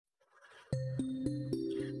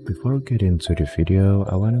before we get into the video,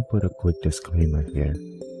 I want to put a quick disclaimer here.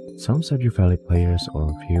 Some Stardew Valley players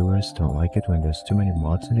or viewers don't like it when there's too many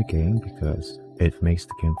mods in the game because it makes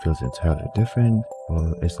the game feels entirely different,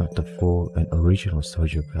 or it's not the full and original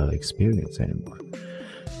Stardew Valley experience anymore.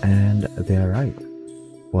 And they're right.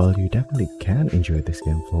 While you definitely can enjoy this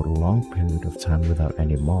game for a long period of time without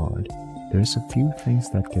any mod, there's a few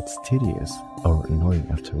things that gets tedious or annoying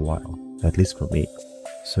after a while, at least for me.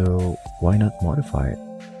 So why not modify it?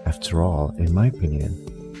 After all, in my opinion,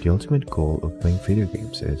 the ultimate goal of playing video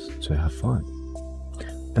games is to have fun.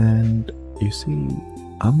 And you see,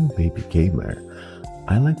 I'm a baby gamer.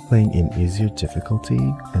 I like playing in easier difficulty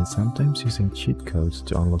and sometimes using cheat codes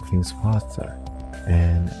to unlock things faster.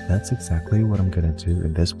 And that's exactly what I'm gonna do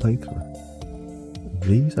in this playthrough.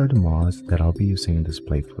 These are the mods that I'll be using in this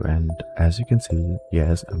playthrough, and as you can see,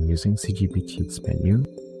 yes, I'm using CGP cheats menu,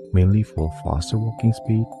 mainly for faster walking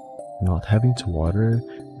speed, not having to water,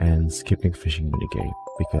 and skipping fishing minigame,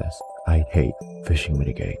 because I hate fishing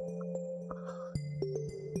minigame.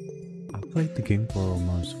 I've played the game for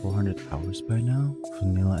almost 400 hours by now,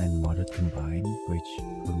 vanilla and modded combined, which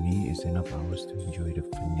for me is enough hours to enjoy the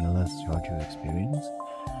vanilla Stardew experience.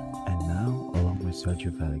 And now, along with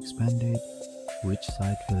Stardew Valley Expanded,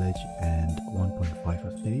 Ridgeside Village and 1.5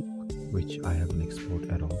 update, which I haven't explored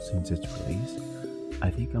at all since its release, I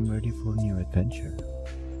think I'm ready for a new adventure.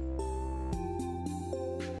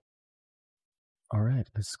 Alright,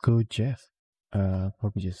 let's go, Jeff.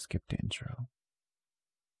 Probably just skip the intro.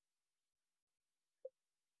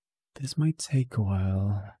 This might take a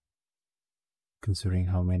while, considering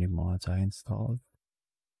how many mods I installed.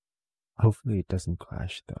 Hopefully it doesn't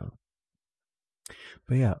crash though.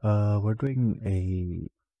 But yeah, we're doing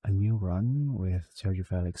a new run with Stardew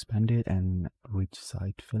Valley Expanded and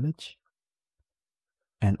Ridgeside Village.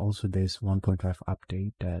 And also this 1.5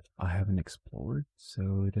 update that I haven't explored,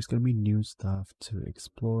 so there's gonna be new stuff to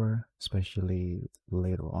explore, especially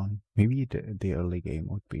later on. Maybe the early game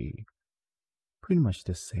would be pretty much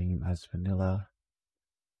the same as vanilla.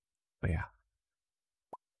 But yeah.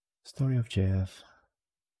 Story of Jeff.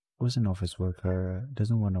 Was an office worker,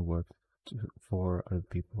 doesn't want to work for other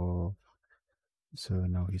people, so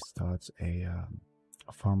now he starts a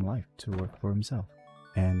farm life to work for himself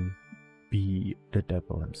and be the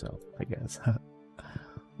devil himself, I guess.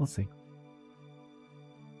 We'll see.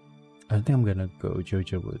 I think I'm gonna go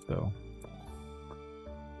Jojo Wood though,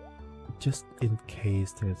 just in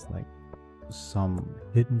case there's like some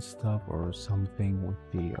hidden stuff or something with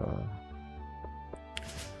the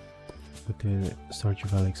Stardew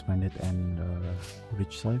Valley Expanded and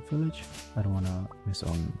Ridgeside Village. I don't wanna miss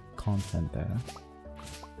on content there.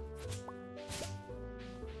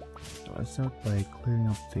 So I start by clearing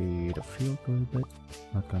up the field a little bit.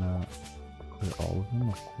 Not gonna clear all of them,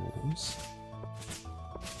 of course.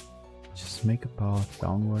 Just make a path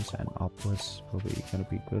downwards and upwards. Probably gonna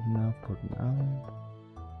be good enough for now.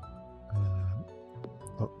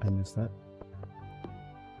 Oh, I missed that.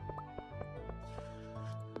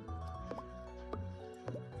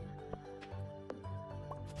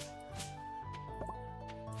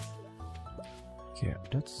 Yeah,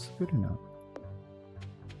 that's good enough.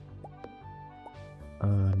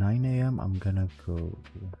 9 AM I'm gonna go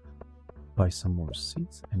buy some more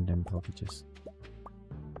seeds and then probably just...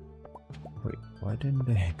 Wait, why didn't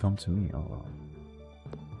they come to me? Oh well.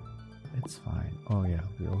 It's fine. Oh yeah,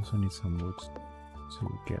 we also need some wood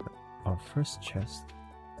to get our first chest.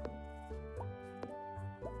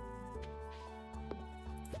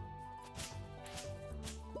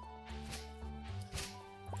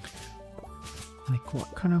 Like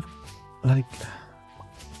what kind of, like,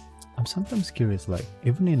 I'm sometimes curious, like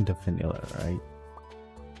even in the vanilla, right?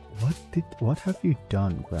 What have you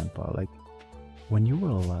done, Grandpa? Like when you were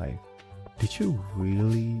alive, did you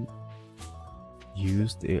really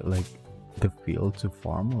use it like the field to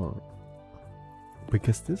farm, or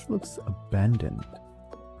because this looks abandoned?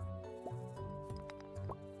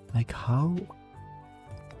 Like how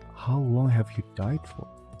long have you died for?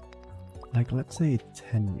 Like let's say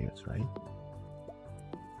 10 years, right?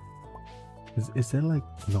 Is there like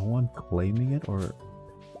no one claiming it, or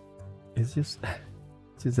it's just it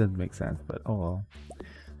just doesn't make sense? But oh well,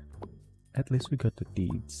 at least we got the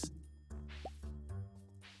deeds,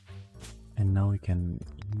 and now we can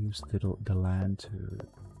use the land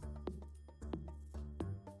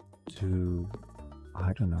to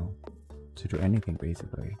I don't know, to do anything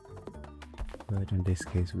basically. But in this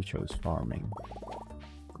case we chose farming.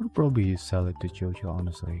 Could probably sell it to Jojo,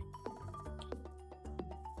 honestly.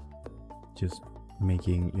 Just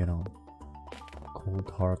making, you know, cold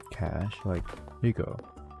hard cash. Like, here you go.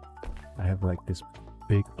 I have like this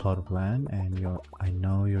big plot of land and I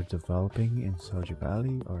know you're developing in Stardew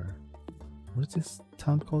Valley, or what's this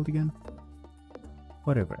town called again?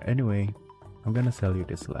 Whatever. Anyway, I'm gonna sell you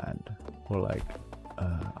this land for like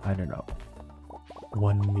I don't know,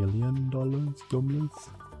 $1 million dollars,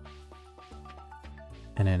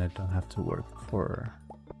 and then I don't have to work for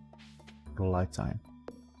a lifetime.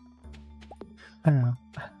 I don't know,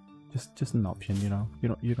 just an option, you know.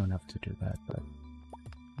 You don't have to do that, but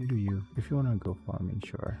you do you. If you wanna go farming,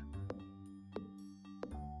 sure.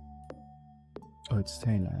 Oh, it's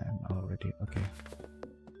staying already. Okay,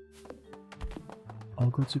 I'll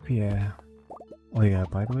go to Pierre. Oh yeah,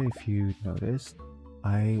 by the way, if you noticed,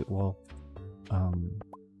 I walk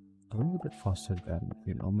a little bit faster than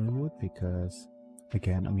you normally would, because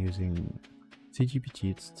again I'm using CGP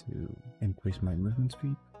cheats to increase my movement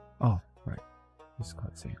speed. Oh right, this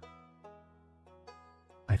cutscene.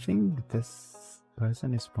 I think this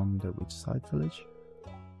person is from the Ridgeside village.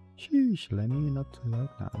 Sheesh, Lenny, not too loud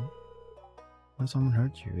now. When someone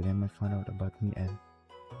hurt you, they might find out about me and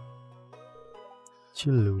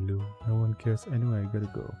chill, Lulu. No one cares anyway. I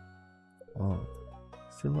gotta go. Oh,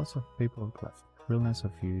 still lots of paperwork left. Real nice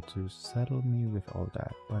of you to settle me with all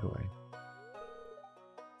that, by the way.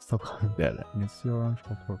 Stop calling that. It's your own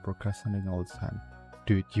fault for procrastinating all the time.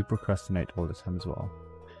 Dude, you procrastinate all the time as well.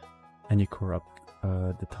 And you corrupt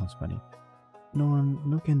the town's money.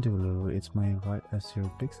 No can do, Lulu. It's my right as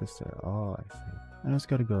your big sister. Oh, I see. I just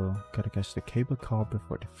gotta go. Gotta catch the cable car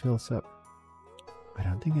before it fills up. I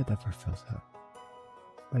don't think it ever fills up.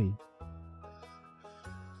 Wait.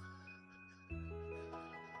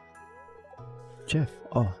 Jeff,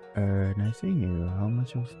 oh, nice seeing you. How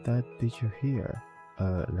much of that did you hear?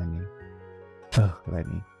 Lenny. Oh,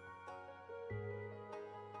 Lenny.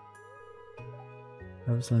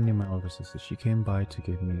 That was Lenny, my older sister. She came by to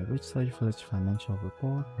give me a Ridgeside Village financial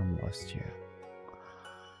report from last year.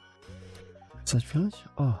 Ridgeside Village?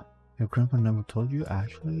 Oh, your grandpa never told you?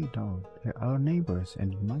 Actually, no. They're our neighbors in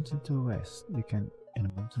the mountain to the west. You can, in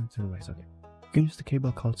the mountain to the west, okay. You can use the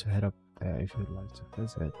cable car to head up there if you'd like to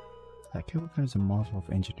visit. That cable car is a marvel of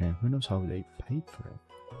engineering. Who knows how they paid for it?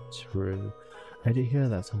 True. I did hear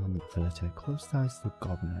that someone in the village had close ties to the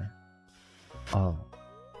governor. Oh,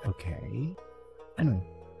 okay. Anyway,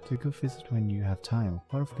 to go visit when you have time.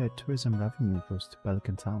 Part of their tourism revenue goes to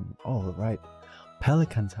Pelican Town. Oh, right.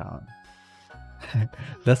 Pelican Town.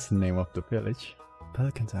 That's the name of the village.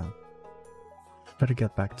 Pelican Town. Better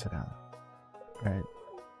get back to that. Right.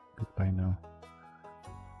 Goodbye now.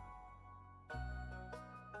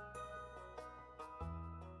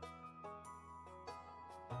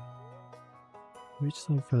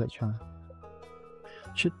 Ridgeside Village, huh?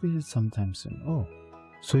 Should visit sometime soon. Oh,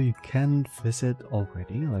 so you can visit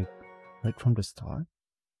already, like right from the start?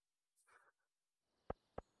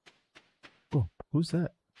 Oh, who's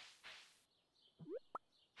that?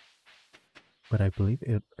 But I believe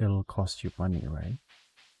it'll cost you money, right?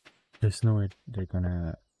 There's no way they're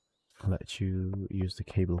gonna let you use the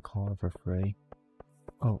cable car for free.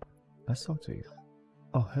 Oh, let's talk to you.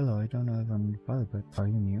 Oh, hello, I don't know if I'm invited, but are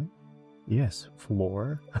you new? Yes,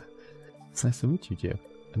 Floor. It's nice to meet you, Jeff.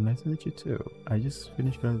 And nice to meet you too. I just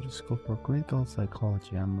finished graduate school for clinical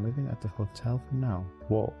psychology. I'm living at the hotel for now.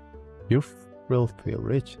 Whoa, you're filthy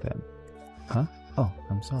rich then. Huh? Oh,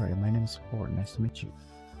 I'm sorry. My name is Floor. Nice to meet you.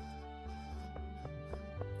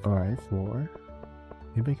 Alright, Floor.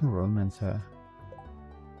 You're making romance, huh?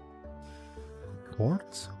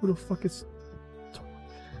 What? Who the fuck is...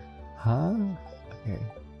 Huh? Okay.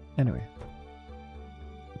 Anyway.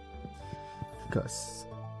 Gus.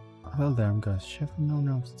 Well there, I'm Gus, chef and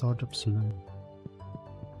owner of Stardew Saloon.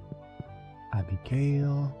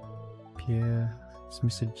 Abigail, Pierre, it's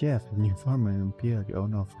Mr. Jeff, the new farmer, and Pierre, the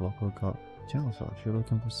owner of the local general store. If you're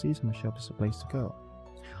looking for seeds, my shop is the place to go.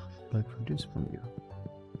 I'd like produce from you.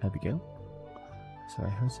 Abigail? So I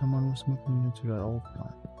heard someone was moving into that old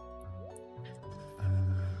plant.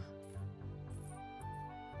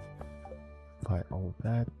 By all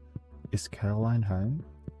that, is Caroline home?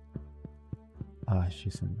 Ah,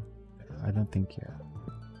 she's in... I don't think, yeah.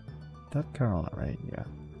 That Caroline, right? Yeah.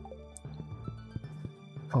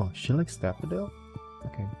 Oh, she likes daffodil?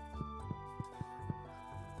 Okay.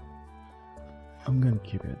 I'm gonna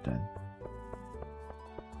keep it then.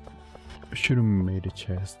 I should have made a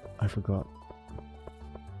chest. I forgot.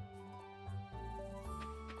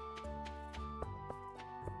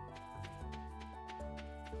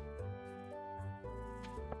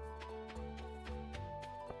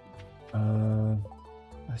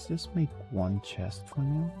 Let's just make one chest for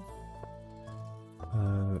now.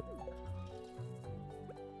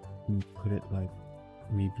 And put it like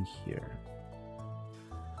maybe here.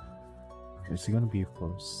 it's gonna be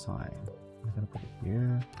for sign. I'm gonna put it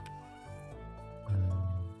here.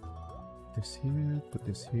 This here, put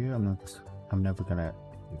this here. I'm never gonna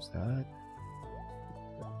use that.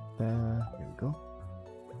 There, here we go.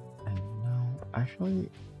 And now, actually,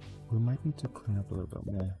 we might need to clean up a little bit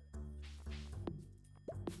more.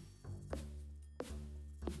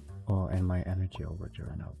 Oh, and my energy overage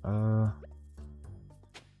ran out.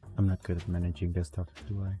 I'm not good at managing this stuff,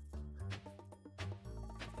 do I?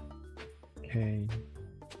 Okay.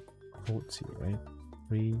 Hold C, right?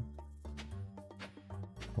 3,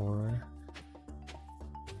 4,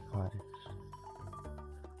 5.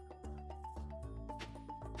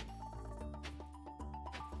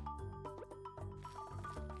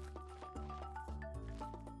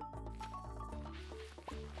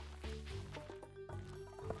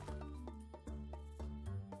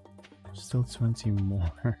 Still 20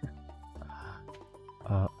 more.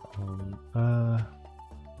 Oh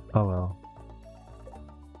well.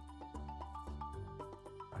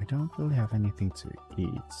 I don't really have anything to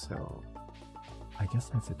eat, so I guess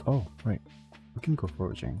that's it. Oh, right. We can go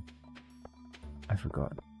foraging. I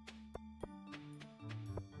forgot.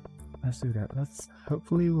 Let's do that.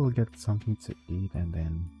 Hopefully we'll get something to eat and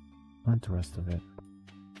then plant the rest of it.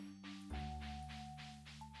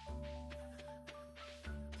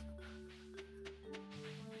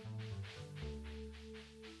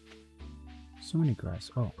 So many grass.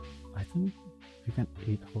 Oh, I think you can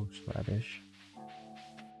eat horseradish.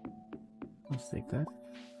 Let's take that.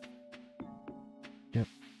 Yep.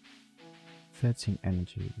 13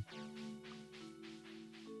 energy.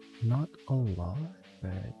 Not a lot,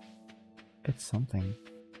 but it's something.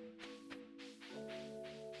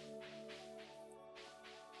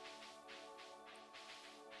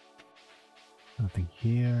 Nothing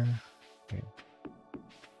here. Okay.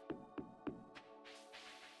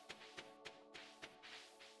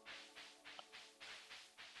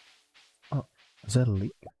 Oh, is that a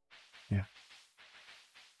leak? Yeah.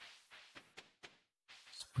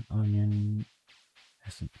 Spring onion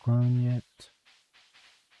hasn't grown yet.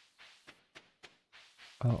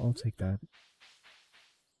 I'll take that.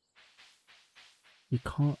 You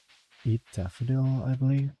can't eat daffodil, I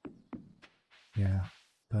believe. Yeah,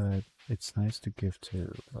 but it's nice to give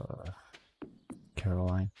to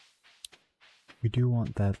Caroline. We do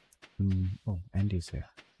want that. Oh, Andy's here.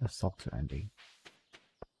 Let's talk to Andy.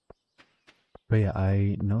 But yeah,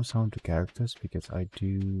 I know some of the characters because I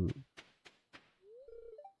do.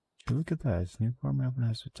 Look at that, it's new farm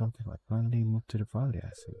organizer talking about finally moved to the valley,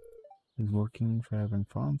 I see. Been working for having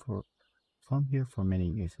farm here for many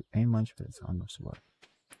years. It ain't much, but it's honest work.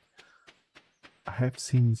 I have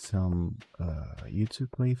seen some YouTube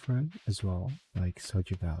playthrough as well, like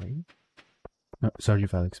Stardew Valley. No, Stardew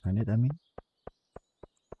Valley Expanded, I mean.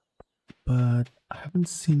 But I haven't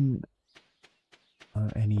seen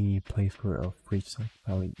any playthrough of Ridgeside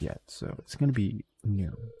Valley yet, so it's gonna be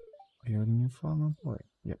new. Are you a new farmer boy?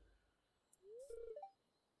 Yep.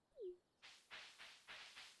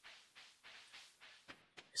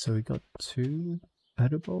 So we got 2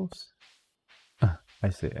 edibles. I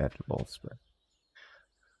say edibles, but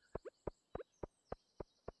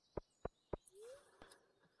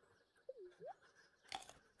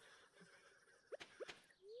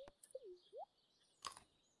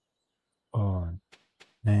oh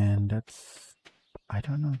man, that's, I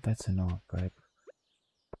don't know if that's enough, but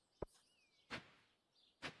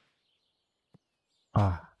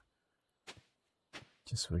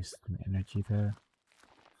just wasted my energy there.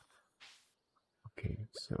 Okay,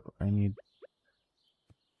 so I need,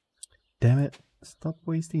 damn it, stop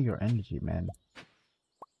wasting your energy, man.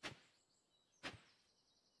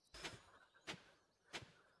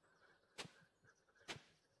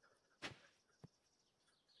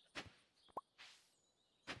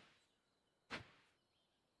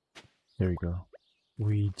 There we go.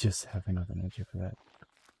 We just have enough energy for that.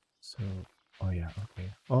 So, oh yeah,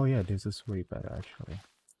 okay. Oh yeah, this is way better actually.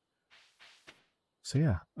 So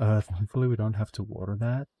yeah, thankfully we don't have to water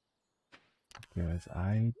that because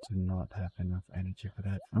I do not have enough energy for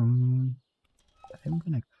that. I'm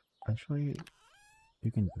gonna actually,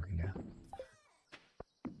 you can go here.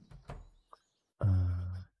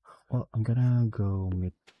 Well, I'm gonna go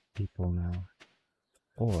meet people now,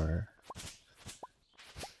 or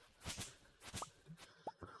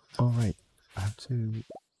alright, I have to,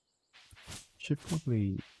 should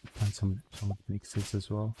probably find some mixes as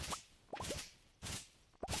well.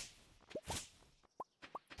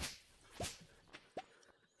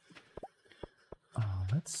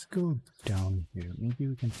 Let's go down here. Maybe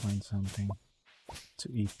we can find something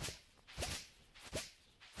to eat.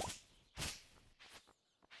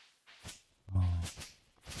 Oh,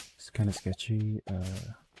 it's kind of sketchy.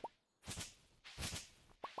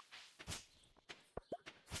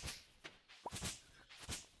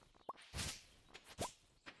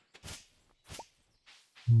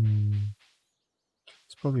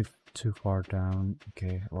 It's probably too far down.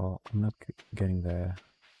 Okay, well, I'm not getting there.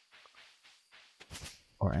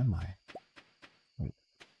 Or am I? Wait.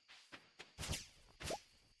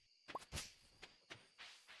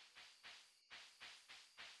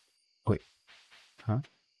 Wait. Huh?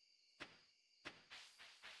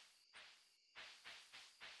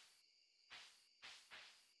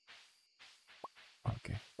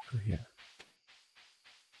 Okay, go here.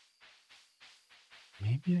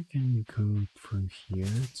 Maybe I can go through here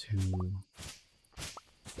to...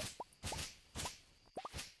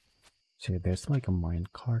 See, there's like a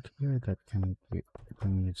minecart here that can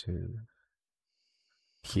bring you to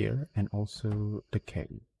here, and also the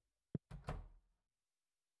cave.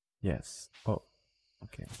 Yes. Oh,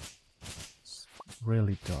 okay. It's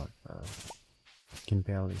really dark though. You can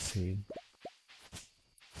barely see.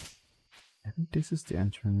 I think this is the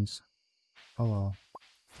entrance. Oh well.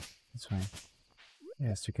 That's fine.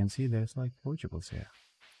 Yes, you can see there's like pochables here.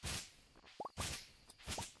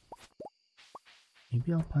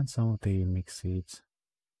 Maybe I'll plant some of the mixed seeds.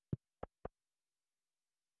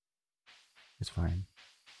 It's fine.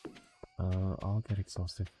 I'll get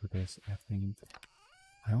exhausted for this. I think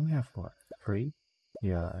I only have what? 3?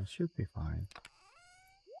 Yeah, I should be fine.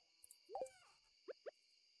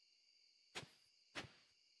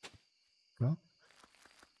 Well,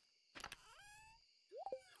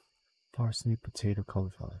 parsnip, potato,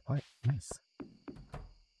 cauliflower. Right, nice.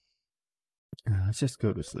 Let's just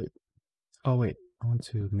go to sleep. Oh wait, I want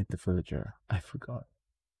to meet the villager. I forgot.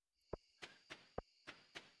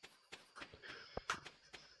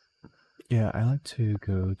 Yeah, I like to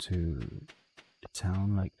go to the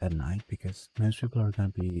town like at night because most people are gonna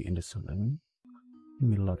be in the saloon. You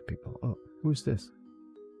meet a lot of people. Oh, who's this?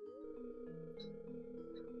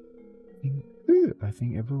 I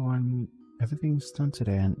think everything's done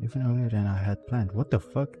today and even earlier than I had planned. What the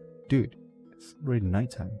fuck? Dude, it's already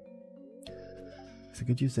nighttime. So I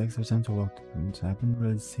could use the extra time to walk the rooms. I haven't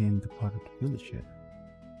really seen the part of the village yet.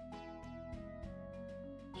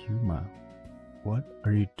 Yuma, what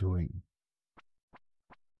are you doing?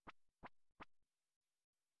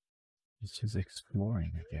 It's just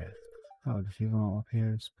exploring, I guess. Oh, the view up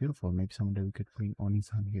here is beautiful. Maybe someday we could bring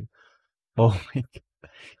Oni-san here. Oh my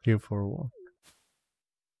god, here for a walk.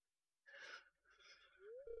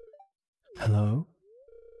 Hello?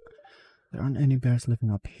 There aren't any bears living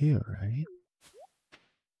up here, right?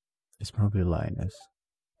 It's probably Linus.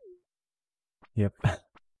 Yep.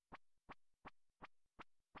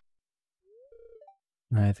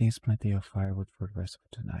 I think it's plenty of firewood for the rest of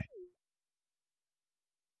tonight.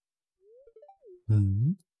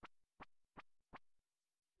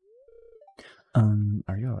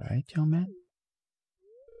 Are you alright, young man?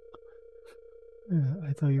 Yeah,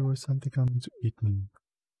 I thought you were something coming to eat me.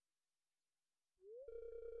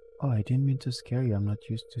 Oh, I didn't mean to scare you. I'm not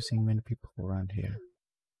used to seeing many people around here.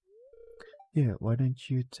 Yeah, why don't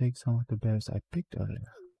you take some of the berries I picked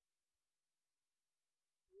earlier?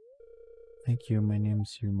 Thank you, my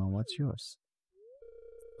name's Yuma. What's yours?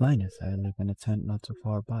 Linus, I live in a tent not too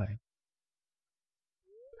far by.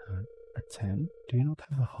 A tent? Do you not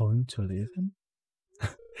have a home to live in?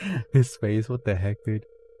 His face, what the heck, dude?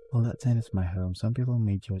 Well, that tent is my home. Some people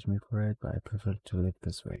may judge me for it, but I prefer to live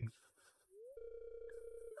this way.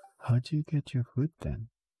 How do you get your food then?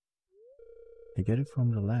 I get it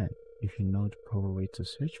from the land. If you know the proper way to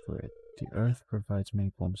search for it, the earth provides many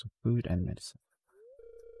forms of food and medicine.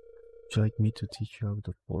 Would you like me to teach you how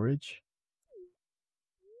to forage?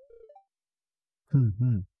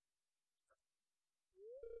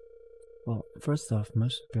 Well, first off,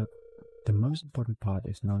 the most important part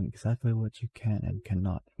is knowing exactly what you can and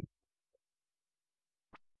cannot eat.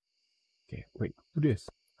 Okay, wait, who is this?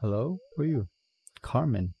 Hello? Who are you?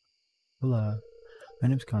 Carmen. Hola. My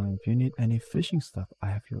name's Carmen. If you need any fishing stuff,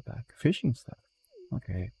 I have your back. Fishing stuff?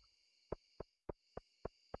 Okay.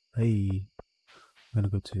 Hey. I'm gonna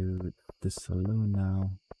go to the saloon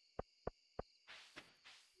now.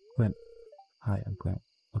 Gwen. Hi, I'm Gwen.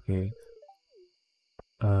 Okay.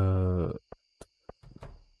 Okay.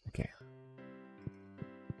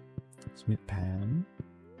 Let's meet Pam.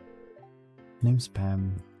 Name's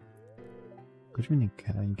Pam. Good evening,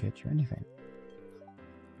 can I get you anything?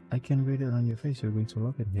 I can read it on your face. You're going to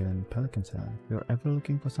love it here in Pelican Town. If you're ever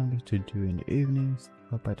looking for something to do in the evenings,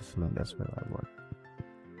 stop by the saloon. That's where I work.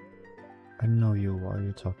 I know you while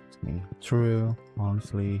you're talking to me. True.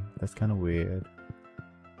 Honestly, that's kind of weird.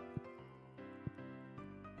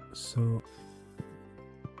 So,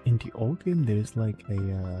 in the old game there's like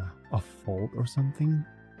a fault or something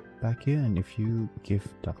back here, and if you give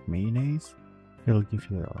duck mayonnaise, it'll give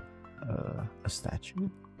you a statue.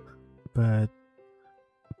 But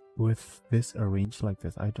with this arranged like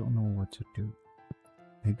this, I don't know what to do.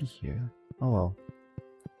 Maybe here. Oh well.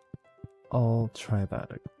 I'll try that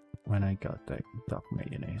when I got the duck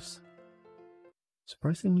mayonnaise.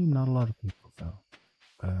 Surprisingly, not a lot of people though.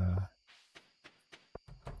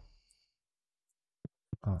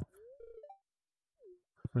 Oh.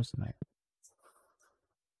 First night.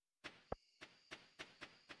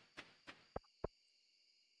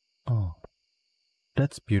 Oh.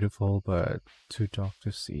 That's beautiful, but too dark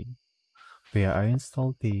to see. But yeah, I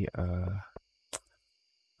installed the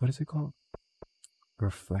what is it called?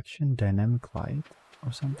 Reflection dynamic light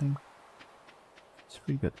or something. It's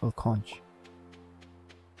pretty good. Oh, conch.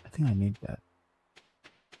 I think I need that.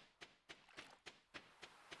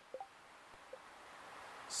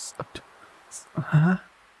 Huh?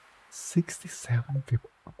 67 people.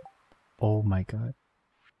 Oh my god.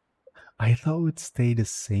 I thought it would stay the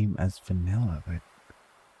same as vanilla, but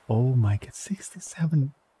oh my god,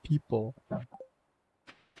 67 people.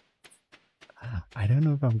 I don't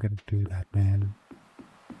know if I'm gonna do that, man.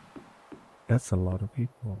 That's a lot of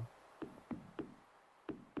people.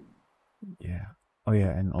 Yeah. Oh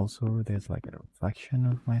yeah, and also there's like a reflection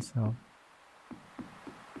of myself.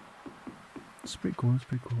 It's pretty cool, it's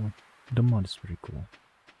pretty cool. The mod is pretty cool.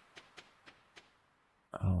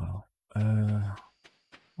 Oh well.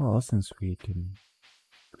 Well, since we can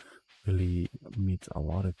really meet a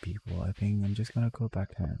lot of people, I think I'm just gonna go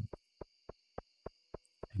back home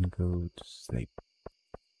and go to sleep.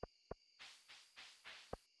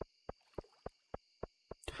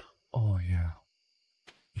 Oh yeah.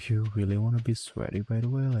 If you really want to be sweaty, by the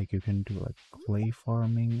way, like you can do like clay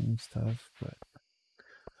farming and stuff, but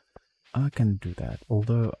I can do that.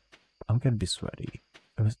 Although I'm gonna be sweaty,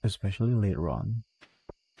 especially later on.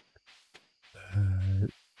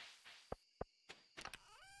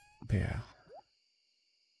 But yeah.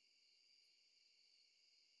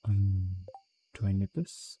 Do I need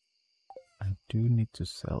this? I do need to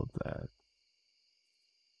sell that.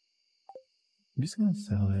 I'm just gonna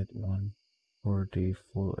sell it one for the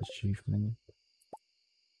full achievement.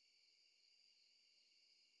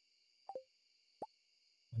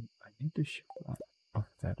 I need to ship one of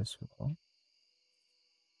that as well.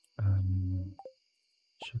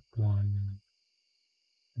 Ship one.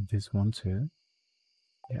 This one too.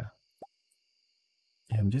 Yeah.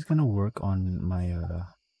 Yeah, I'm just gonna work on my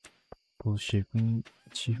full shipping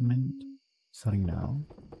achievement starting now.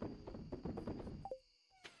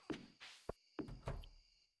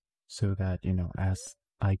 So that, you know, as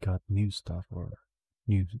I got new stuff or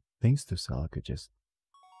new things to sell, I could just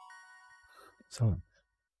sell them.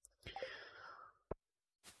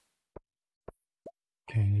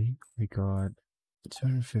 Okay, we got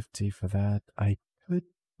 250 for that. I could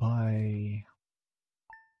buy...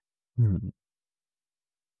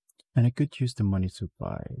 And I could use the money to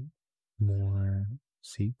buy more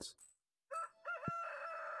seeds.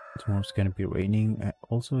 Tomorrow's gonna be raining.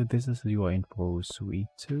 Also, this is the UI info suite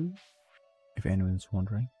too, if anyone's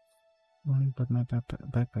wondering. But my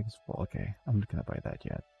backpack is full. Okay, I'm not gonna buy that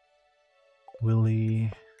yet.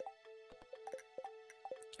 Willie...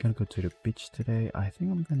 Gonna go to the beach today. I think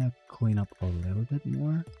I'm gonna clean up a little bit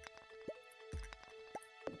more.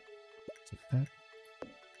 Take that.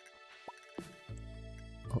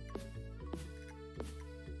 Oh.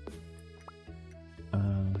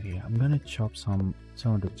 Yeah, I'm gonna chop some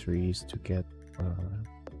of the trees to get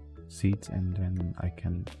seeds, and then I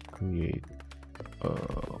can create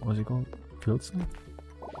what's it called? Field snack?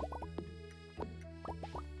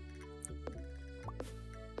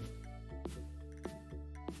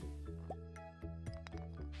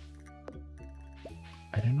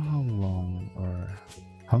 I don't know how long or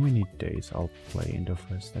how many days I'll play in the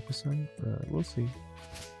first episode, but we'll see.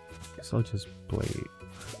 Guess I'll just play.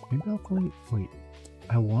 Maybe I'll play. Wait,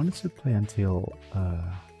 I wanted to play until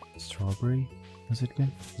Strawberry. Was it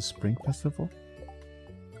again? The Spring Festival?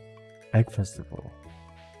 Egg Festival.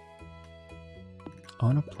 I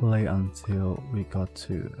want to play until we got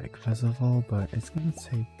to Egg Festival, but it's gonna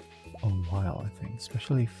take a while, I think,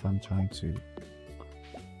 especially if I'm trying to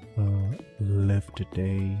live the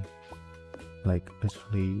day, like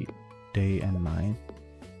literally day and night.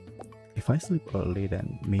 If I sleep early,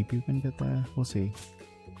 then maybe we can get there. We'll see.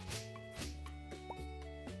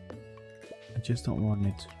 I just don't want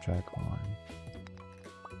it to drag on.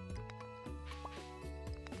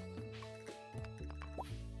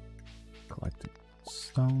 Collect the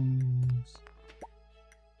stones.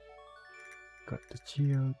 Got the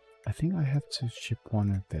geode. I think I have to ship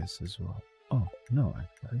one of this as well. Oh, no,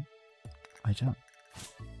 actually. I don't.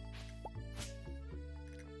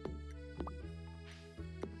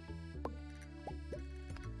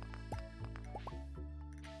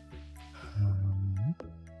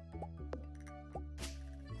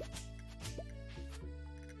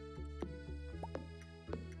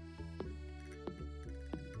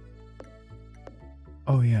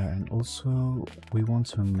 Oh yeah, and also we want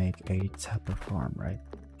to make a tapper farm, right?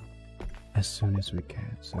 As soon as we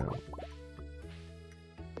can, so...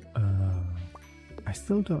 I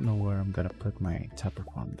still don't know where I'm gonna put my tapper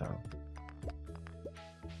farm though.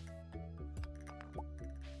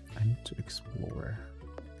 I need to explore.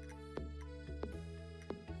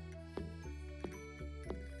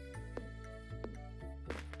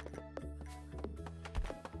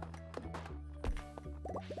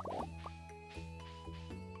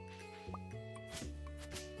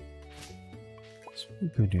 It's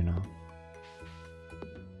pretty good, you know.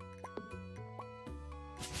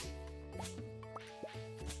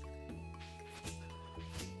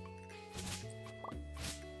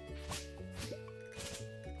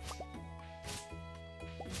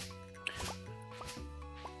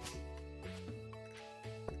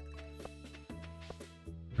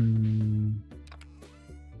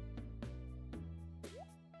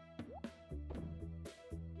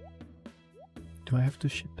 Do I have to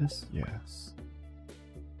ship this? Yes.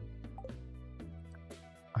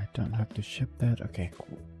 I don't have to ship that? Okay,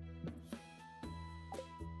 cool.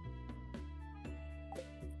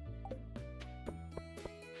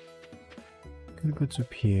 Gonna go to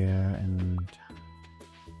Pierre and...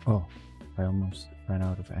 Oh, I almost ran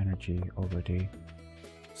out of energy already.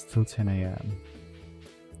 Still 10 AM.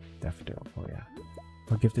 Daffodil, oh yeah.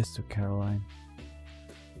 I'll give this to Caroline.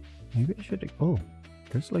 Maybe I should... Oh,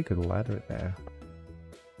 there's like a ladder there.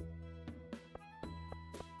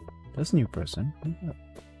 That's a new person.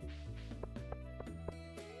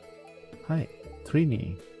 Hi,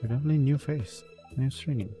 Trini. You're definitely a new face. My name's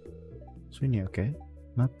Trini. Trini, okay?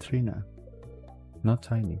 Not Trina. Not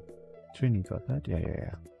Tiny. Trini, got that?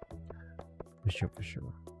 Yeah. For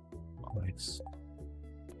sure. Oh, it's...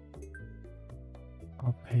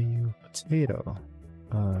 I'll pay you a potato.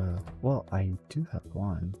 Well, I do have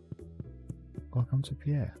one. Welcome to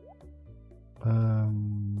Pierre.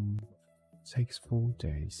 Takes 4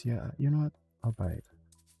 days. Yeah, you know what? I'll buy it.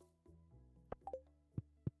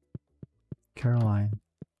 Caroline,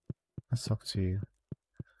 let's talk to you.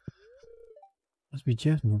 Must be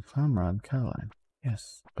Jeff's new farmer, I'm Caroline.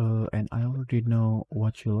 Yes. And I already know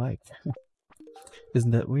what you like.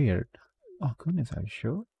 Isn't that weird? Oh goodness, are you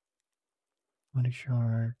sure? Money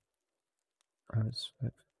shard.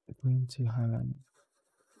 Green tea highland.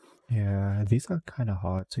 Yeah, these are kind of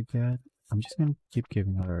hard to get. I'm just gonna keep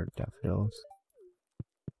giving her daffodils.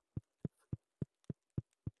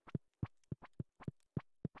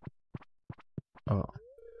 Oh,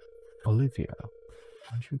 Olivia.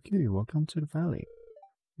 I should give you welcome to the valley.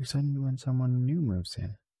 Exciting when someone new moves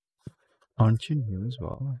in. Aren't you new as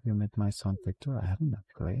well? You met my son Victor? I haven't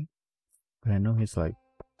actually. But I know he's like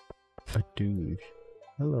a douche.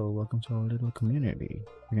 Hello, welcome to our little community.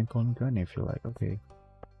 You can call me Granny if you like, okay.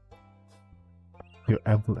 You're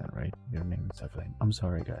Evelyn, right? Your name is Evelyn. I'm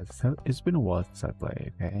sorry guys, it's been a while since I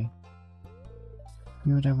played, okay?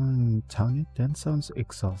 You would Evelyn telling it? That sounds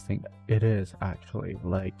exhausting. It is actually,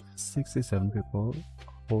 like 67 people.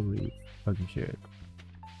 Holy fucking shit.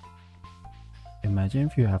 Imagine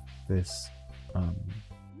if you have this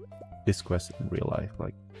quest in real life,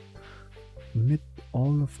 like meet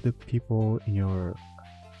all of the people in your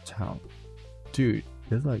town. Dude,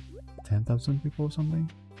 there's like 10,000 people or something.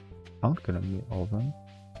 I'm not gonna meet all of them.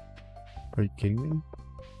 Are you kidding me?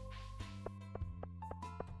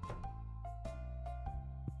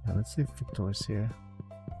 Yeah, let's see if Victor's here.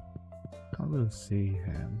 Can't really see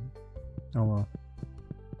him. Oh well.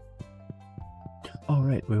 Oh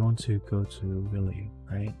right, we want to go to Willie,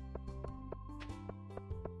 right?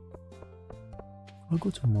 I'll go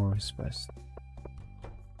to Morris West.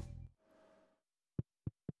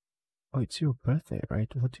 Oh, it's your birthday,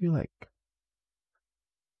 right? What do you like?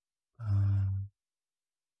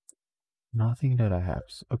 Nothing that I have.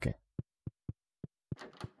 Okay.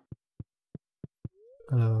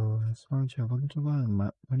 Hello, it's Manager. Welcome to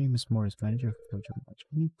my name is Morris, manager of Dojo Match.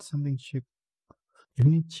 We need something cheap. You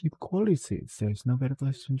need cheap quality seeds. There's no better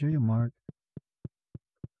place to enjoy your mark.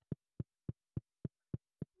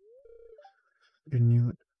 The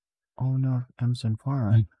new owner of Amazon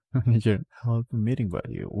Farm. Manager, held a meeting about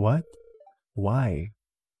you. What? Why?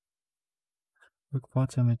 Look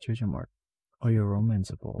part-time at Dojo Mark. Oh, you're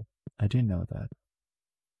romanceable. I didn't know that.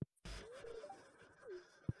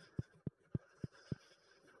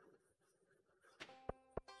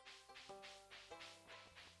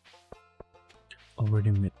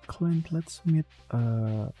 Already met Clint. Let's meet.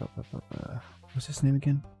 What's his name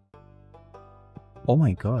again? Oh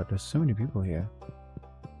my god, there's so many people here.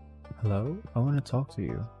 Hello? I want to talk to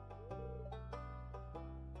you.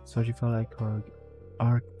 So you felt like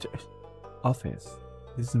our office.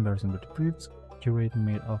 This is embarrassing, but the briefs curator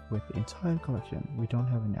made off with the entire collection. We don't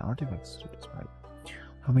have any artifacts to describe.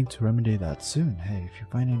 Hoping to remedy that soon. Hey, if you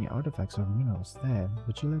find any artifacts or minerals there,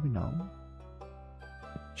 would you let me know?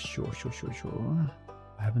 Sure.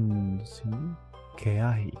 I haven't seen you.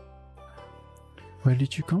 Keahi. Where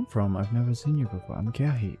did you come from? I've never seen you before. I'm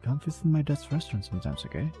Keahi. Come visit my dad's restaurant sometimes,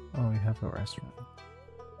 okay? Oh, we have a restaurant.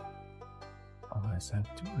 Oh, as I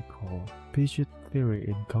do recall, Piaget theory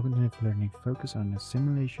in cognitive learning focus on the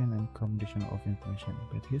simulation and combination of information,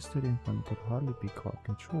 but his study infant could hardly be called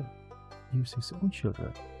control. He used his own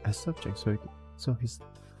children as subjects, so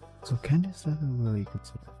can his level really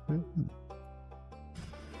consider?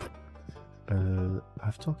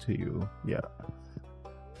 I've talked to you. Yeah.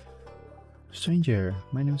 Stranger,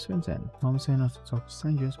 my name is Vincent. Mom said not to talk to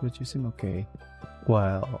strangers, but you seem okay.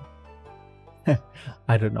 Well,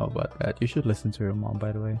 I don't know about that. You should listen to your mom,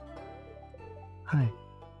 by the way. Hi.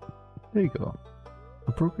 There you go.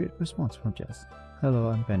 Appropriate response from Jess. Hello,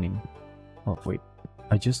 I'm Penny. Oh, wait.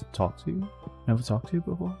 I just talked to you? Never talked to you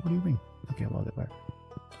before? What do you mean? Okay, well, they're back.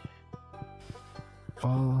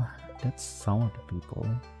 Oh, that's some of the people.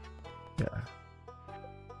 Yeah.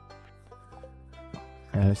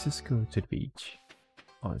 Let's just go to the beach.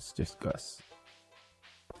 Oh, it's just Gus.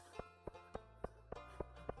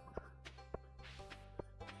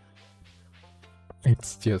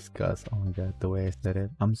 It's just Gus. Oh my god, the way I said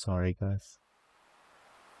it. I'm sorry, Gus.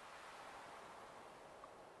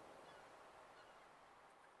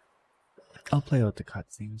 I'll play out the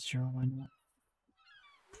cutscenes, sure, why not?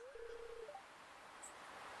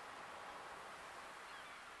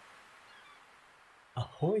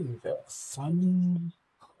 Ahoy there, son!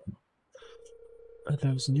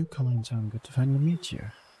 There's a newcomer in town. Good to finally meet you.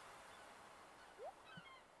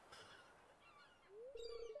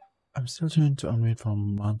 I'm still trying to unwind from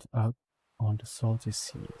a month out on the salty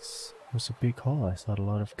seas. It was a big haul. I saw a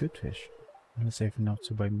lot of good fish. I'm safe enough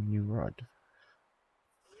to buy me a new rod.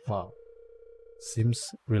 Wow.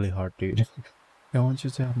 Seems really hard, dude. I want you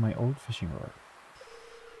to have my old fishing rod.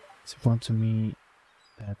 It's important to me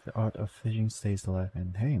that the art of fishing stays alive,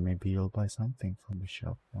 and hey, maybe you'll buy something from the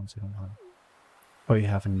shop once in a while. Oh, you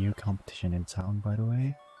have a new competition in town, by the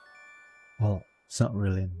way? Well, it's not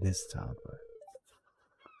really in this town, but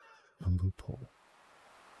bamboo pole.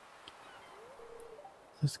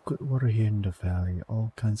 There's good water here in the valley,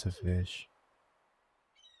 all kinds of fish.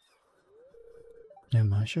 Yeah,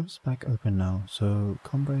 my shop's back open now, so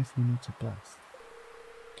come by if you need to blast.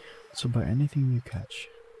 So buy anything you catch.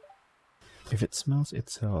 If it smells, it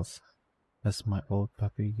sells. As my old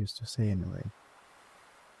puppy used to say anyway.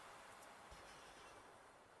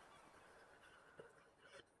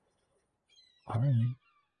 Alright.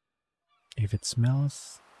 If it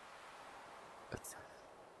smells...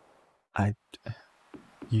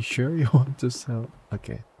 You sure you want to sell?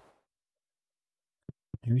 Okay.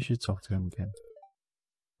 Maybe we should talk to him again.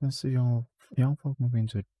 Let's see, young folk moving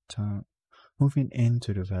into town. Moving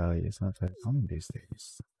into the valley is not very common these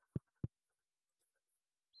days.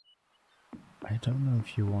 I don't know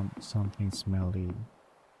if you want something smelly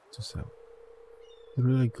to sell. You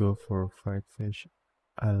really go for fried fish.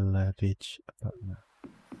 I love each partner.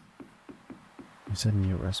 Is that a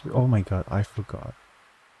new recipe? Oh my god, I forgot.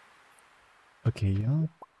 Okay, yeah.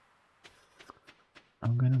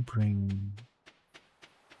 I'm gonna bring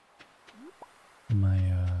my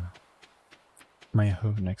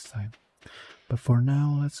hoe next time. But for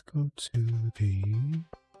now, let's go to the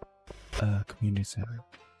community center.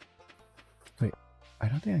 Wait, I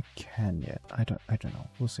don't think I can yet. I don't know.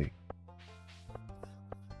 We'll see.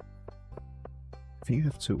 I think you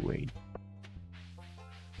have to wait.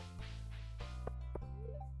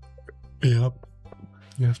 Yep.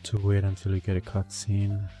 You have to wait until you get a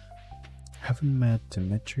cutscene. Haven't met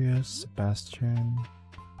Demetrius, Sebastian.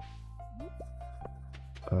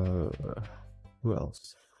 Who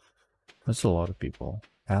else? That's a lot of people.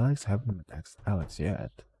 Alex, haven't met Alex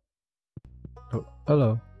yet. Oh,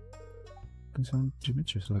 hello. I'm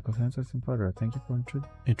Demetrius, local fantastic and father. Thank you for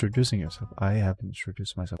introducing yourself. I haven't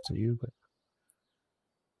introduced myself to you, but...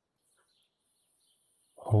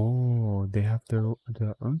 Oh, they have their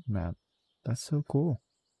own map. That's so cool.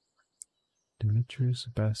 Demetrius,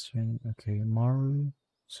 Sebastian, okay, Maru,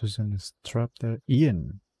 Susan is trapped there.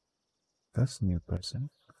 Ian, that's a new person.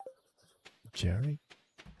 Jerry?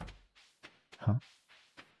 Huh?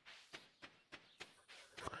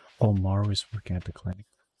 Oh, Maru is working at the clinic.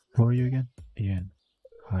 Who are you again? Ian.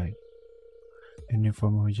 Hi. The new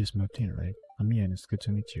farmer who just moved in, right? I'm Ian, it's good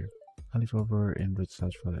to meet you. I live over in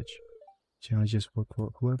Ridgeside village. Generally just work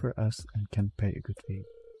for whoever asks and can pay a good fee.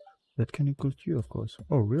 That can include you, of course.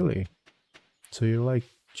 Oh, really? So you like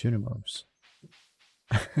Junimobs?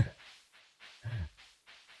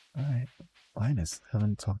 Alright. Linus.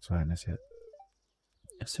 Haven't talked to Linus yet.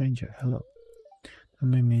 A stranger, hello.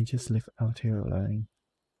 Don't make me just live out here alone.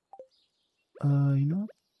 You know what?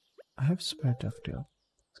 I have spare daffodil.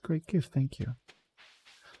 It's a great gift, thank you.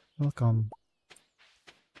 Welcome.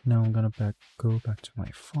 Now I'm gonna go back to my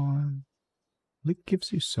farm. It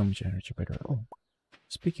gives you so much energy, by the way. Oh,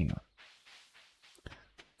 speaking of.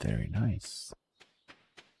 Very nice.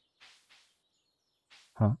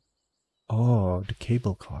 Huh? Oh, the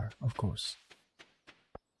cable car, of course.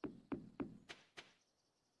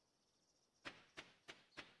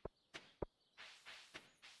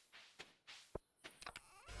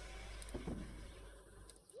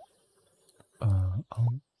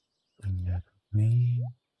 I'll bring that with me.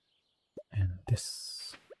 And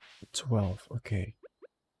this 12, okay.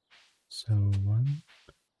 So 1,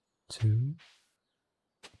 2,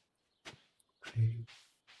 3.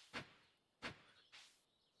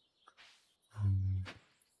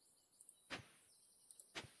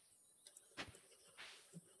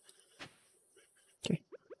 Okay.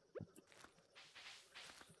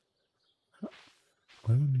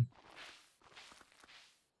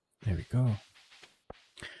 There we go.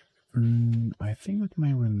 I think with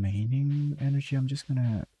my remaining energy, I'm just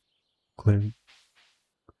gonna clear.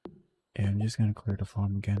 Yeah, I'm just gonna clear the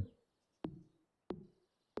farm again.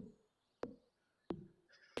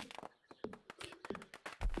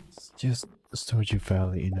 It's just Stardew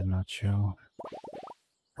Valley in a nutshell.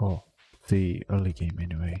 Oh, the early game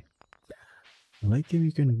anyway. Late game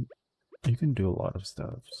you can do a lot of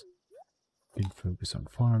stuff. You can focus on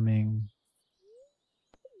farming.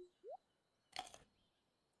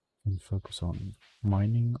 You can focus on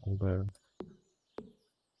mining, although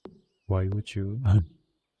why would you?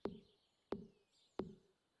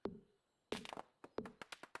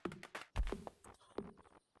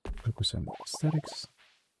 Focus on aesthetics.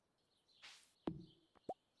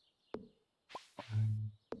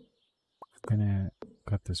 I'm gonna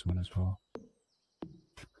cut this one as well.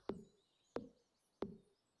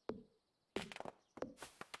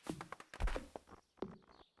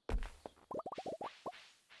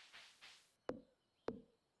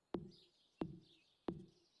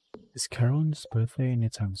 Is Carolyn's birthday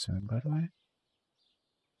anytime soon, by the way?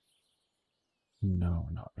 No,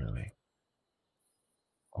 not really.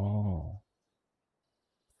 Oh,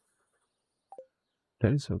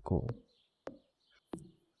 that is so cool.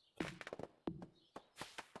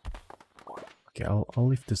 Okay, I'll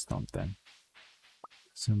leave the stump then.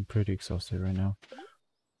 So I'm pretty exhausted right now.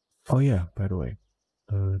 Oh yeah, by the way,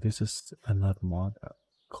 this is another mod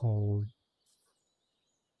called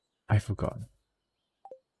I forgot,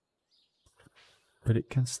 but it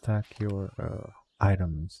can stack your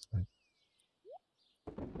items.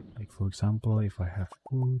 Like for example, if I have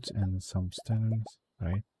foods and some stones,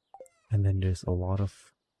 right, and then there's a lot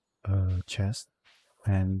of chests,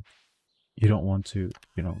 and you don't want to,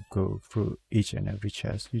 you know, go through each and every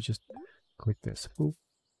chest. You just click this. Boop.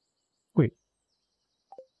 Wait,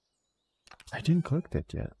 I didn't click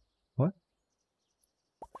that yet. What?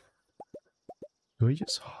 Do I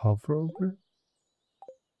just hover over?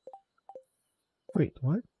 Wait,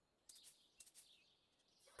 what?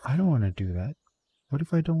 I don't want to do that. What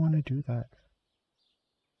if I don't want to do that?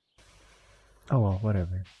 Oh well,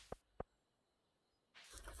 whatever.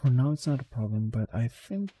 For now it's not a problem, but I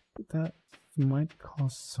think that might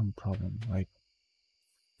cause some problem. Like,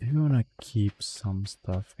 if you want to keep some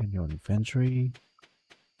stuff in your inventory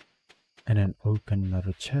and then open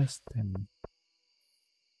another chest and...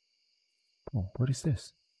 Oh, what is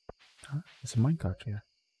this? Huh? It's a minecart here.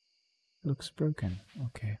 It looks broken.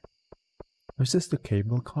 Okay. Is this the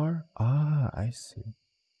cable car? Ah, I see.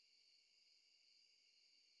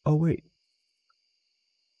 Oh wait.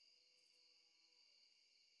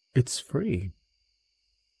 It's free.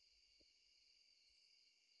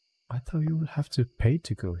 I thought you would have to pay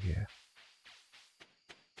to go here.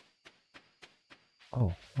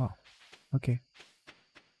 Oh, wow. Okay.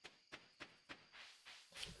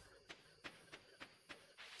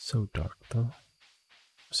 So dark though.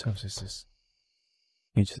 Whose house is this?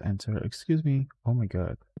 You just enter. Excuse me. Oh my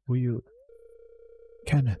god. Who you?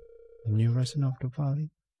 Kenneth, the new resident of the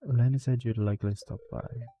valley? Lenny said you'd likely stop by.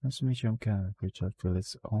 Nice to meet you. I'm Kenneth, Richard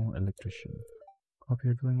Phillips' own electrician. Hope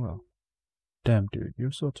you're doing well. Damn, dude,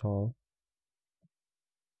 you're so tall.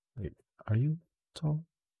 Wait, are you tall?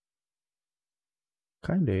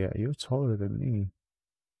 Kinda, yeah. You're taller than me.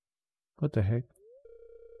 What the heck?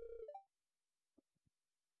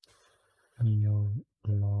 Neo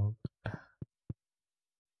log.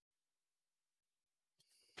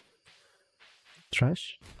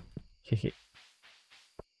 Trash? Hehe.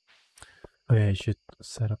 Oh yeah, I should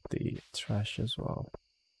set up the trash as well.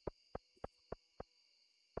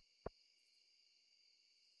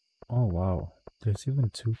 Oh wow. There's even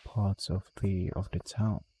two parts of the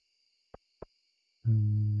town.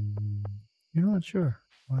 You're not sure.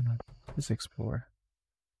 Why not? Let's explore.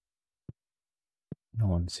 No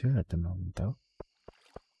one's here at the moment though.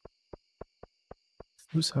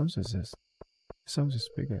 Whose house is this? This house is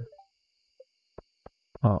bigger.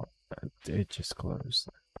 Oh, it just closed.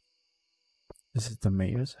 This is the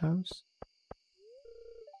mayor's house?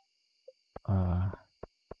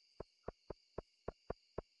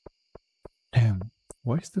 Damn.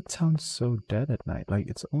 Why is the town so dead at night? Like,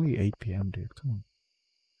 it's only 8 p.m., dude. Come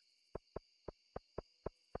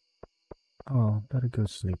on. Oh, better go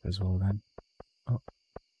sleep as well then. Oh.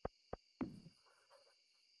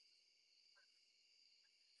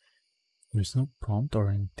 There's no prompt or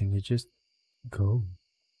anything. You just go.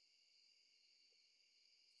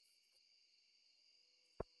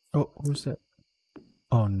 Oh, who's that?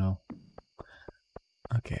 Oh, no.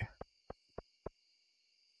 Okay.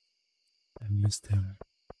 I missed him.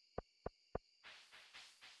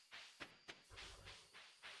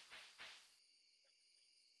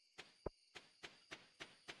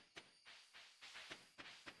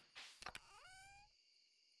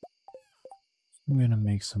 I'm gonna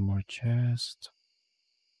make some more chests.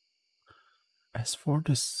 As for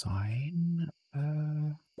the sign,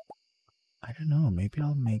 I don't know. Maybe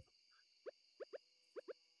I'll make.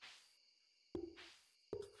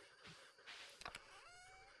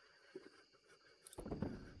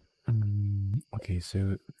 Okay,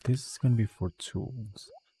 so this is gonna be for tools.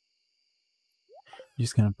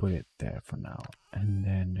 Just gonna put it there for now, and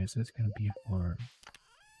then this is gonna be for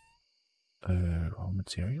raw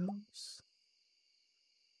materials,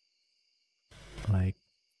 like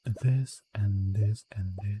this and this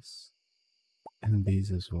and this, and these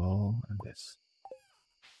as well, and this.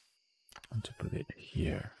 I want to put it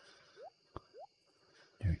here.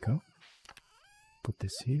 There we go. Put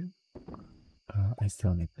this here. I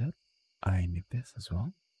still need that. I need this as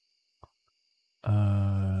well.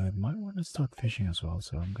 Might want to start fishing as well,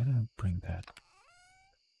 so I'm gonna bring that.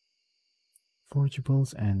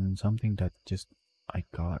 Forageables and something that just I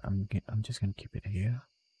got. I'm just gonna keep it here.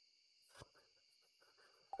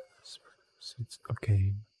 So it's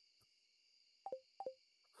okay.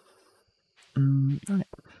 Alright.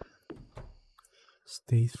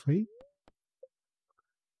 Stay free.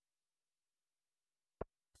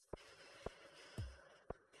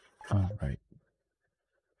 Alright.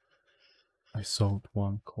 I sold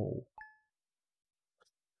one coal.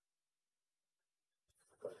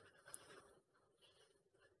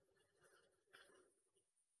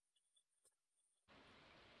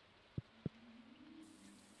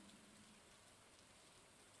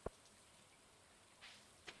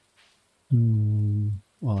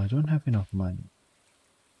 Well, I don't have enough money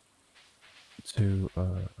to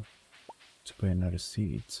buy another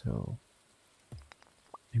seed, so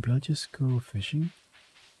maybe I'll just go fishing.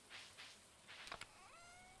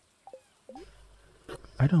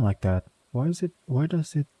 I don't like that. Why does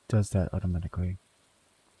it does that automatically?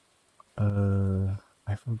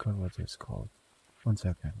 I forgot what it's called. 1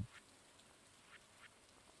 second.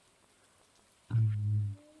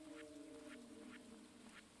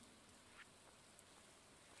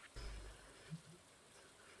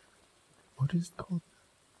 What is it called?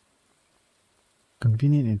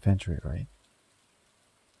 Convenient inventory, right?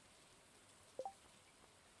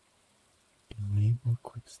 Enable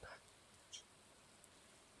quick stack.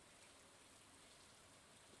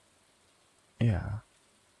 Yeah.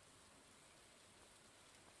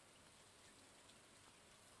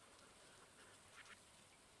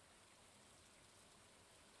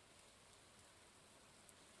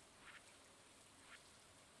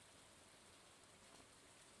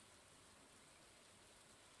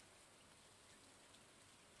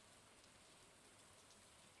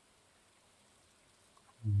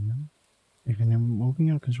 If you're moving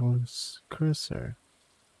your controller's cursor,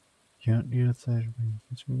 you don't need a third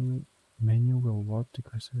menu will warp the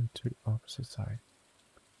cursor to the opposite side.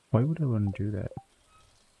 Why would I want to do that?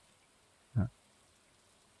 Huh.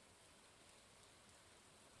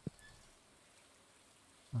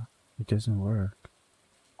 It doesn't work.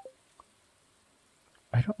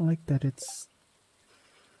 I don't like that it's...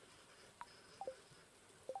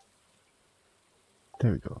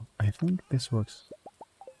 There we go. I think this works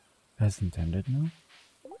as intended now.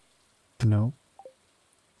 No.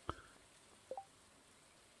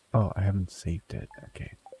 Oh, I haven't saved it.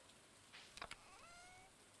 Okay.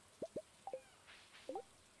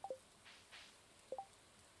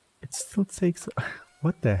 It still takes...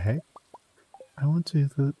 What the heck? I want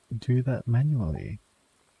to do that manually.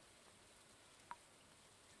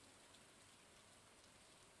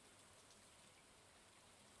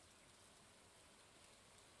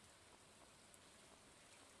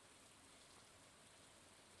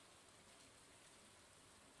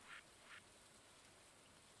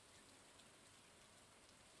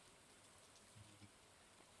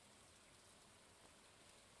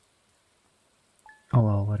 Oh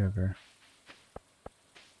well, whatever.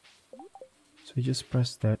 So you just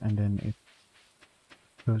press that and then it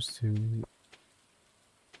goes to...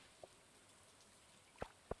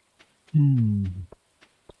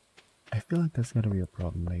 I feel like that's gonna be a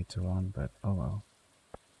problem later on, but oh well.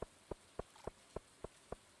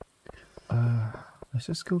 Let's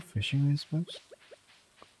just go fishing, I suppose.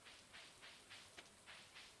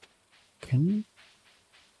 Can you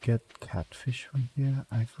get catfish from here?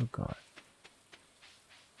 I forgot.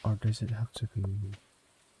 Or does it have to be...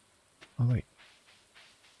 Oh wait.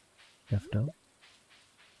 Left out?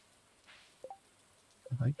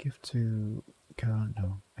 If I give to Carol,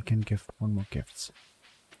 no. I can give one more gifts.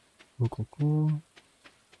 Cool.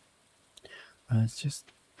 Let's just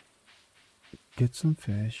get some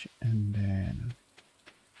fish and then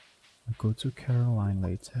I'll go to Caroline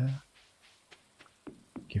later.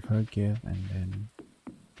 Give her a gift and then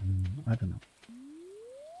I don't know.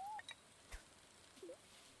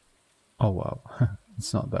 Oh wow,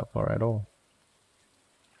 it's not that far at all.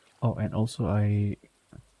 Oh, and also I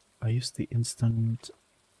used the instant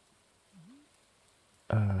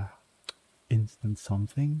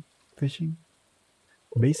something fishing.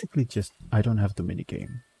 Basically just I don't have the mini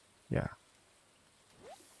game. Yeah.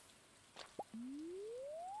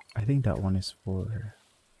 I think that one is for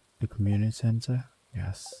the community center.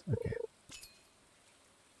 Yes, okay.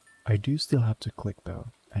 I do still have to click though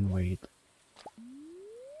and wait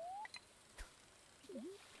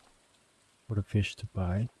for the fish to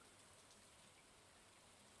bite.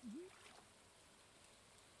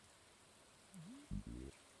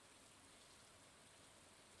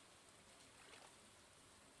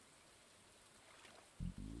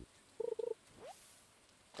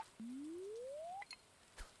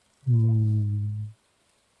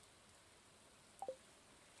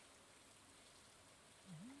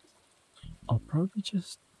 I'll probably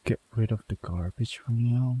just get rid of the garbage for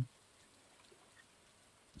now.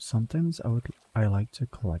 Sometimes I like to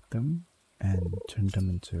collect them and turn them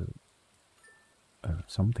into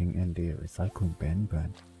something in the recycling bin,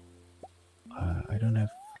 but I don't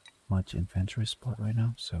have much inventory spot right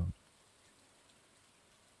now, so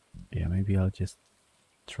yeah, maybe I'll just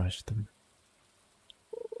trash them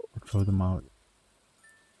or throw them out.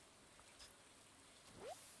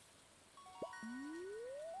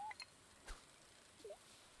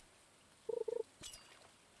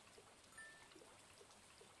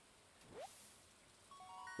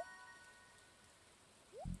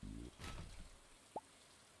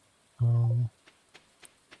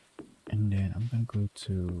 And then I'm gonna go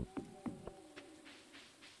to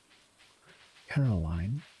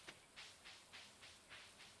Caroline.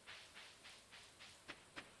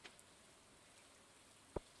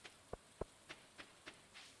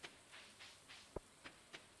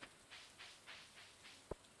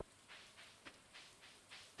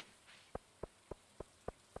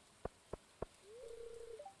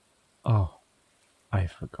 Oh, I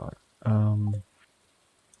forgot.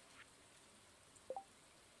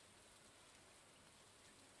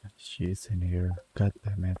 She's in here. God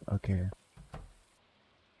damn it. Okay.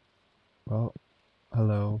 Well,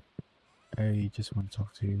 hello. I just want to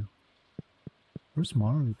talk to you. Where's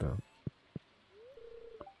Maru though?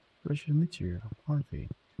 Pleasure to meet you, Harvey.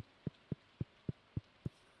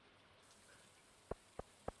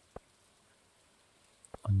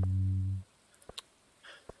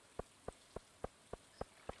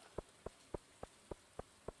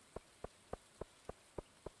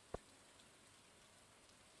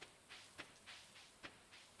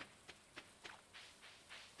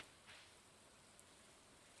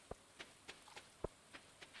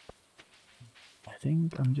 I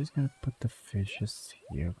think I'm just gonna put the fishes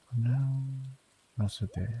here for now. Also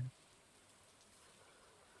there.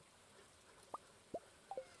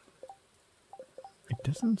 It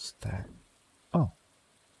doesn't stack. Oh.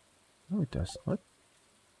 No, it does. What?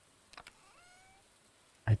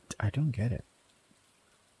 I don't get it.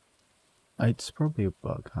 It's probably a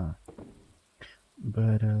bug, huh?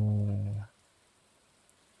 But, you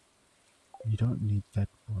don't need that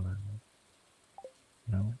for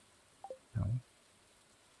No. No.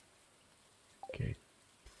 Okay.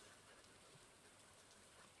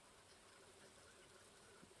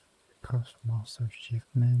 Master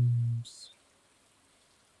achievements.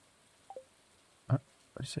 What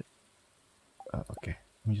is it? Oh, okay.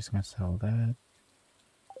 I'm just gonna sell that.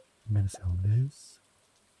 I'm gonna sell this.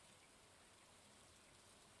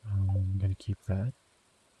 I'm gonna keep that.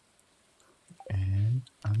 And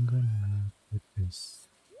I'm gonna put this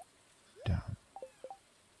down.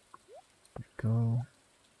 There we go.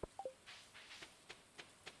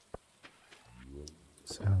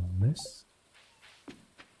 Sell this.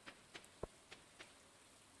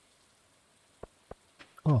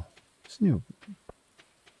 Oh, it's new.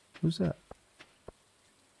 Who's that? I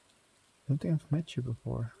don't think I've met you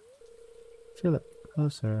before. Philip. Hello,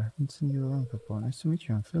 sir. I haven't seen you around before. Nice to meet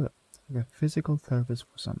you. I'm Philip. I got physical therapist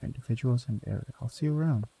for some individuals in the area. I'll see you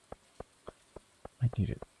around. Might need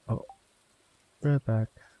it. Oh, right back.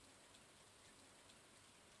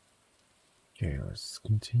 Okay, let's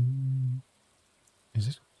continue. Is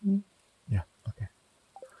it continue? Yeah, okay.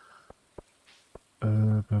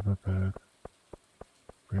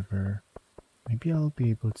 River. Maybe I'll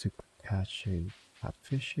be able to catch a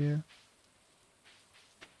catfish here.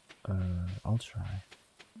 I'll try.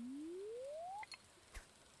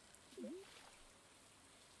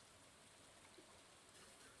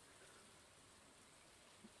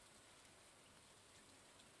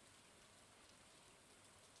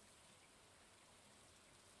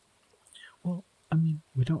 Well, I mean,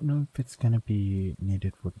 we don't know if it's gonna be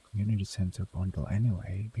needed for the community center bundle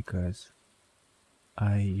anyway, because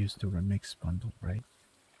I used the remix bundle, right?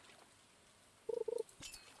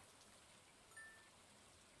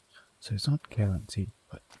 So it's not guaranteed,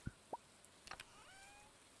 but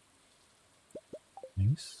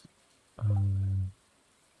nice.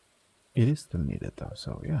 It is still needed though,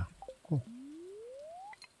 so yeah, cool.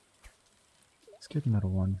 Let's get another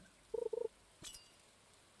one.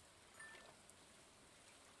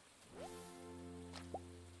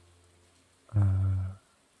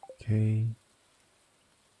 Okay.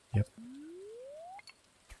 Yep.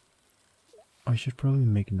 I should probably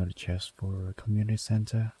make another chest for a community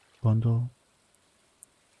center bundle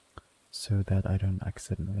so that I don't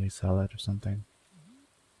accidentally sell it or something.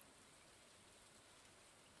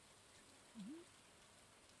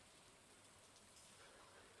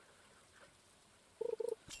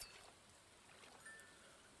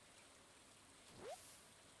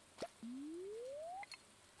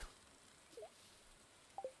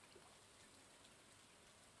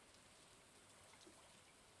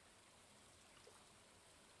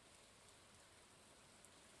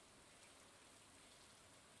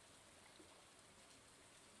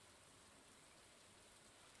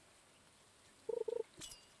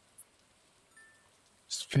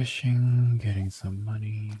 Just fishing, getting some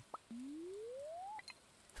money.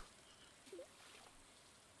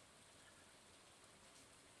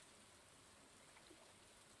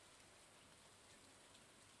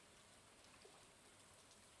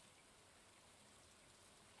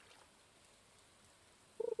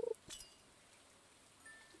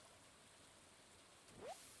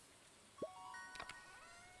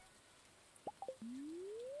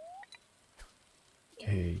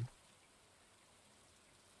 Okay.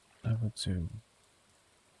 Level 2.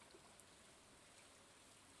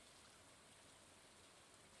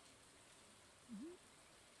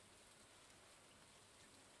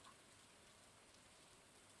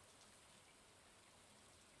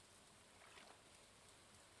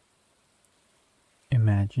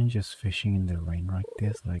 Imagine just fishing in the rain like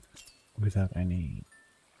this, like without any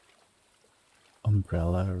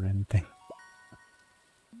umbrella or anything.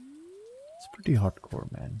 It's pretty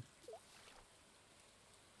hardcore, man.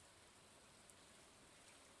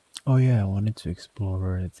 Oh yeah, I wanted to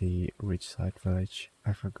explore the Ridgeside village.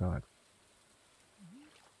 I forgot.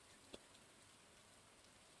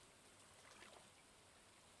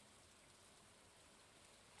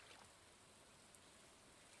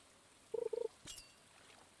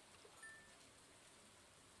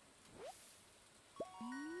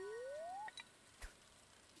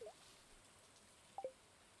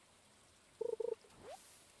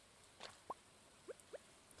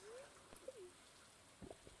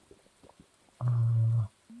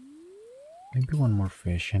 Maybe one more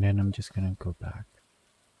fish and then I'm just gonna go back.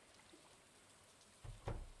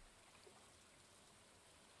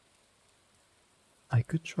 I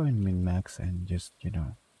could try and min-max and just, you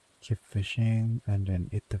know, keep fishing and then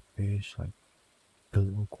eat the fish, like the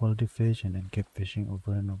low quality fish, and then keep fishing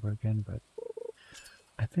over and over again, but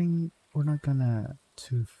I think we're not gonna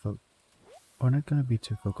be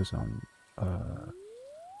too focused on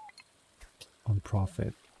on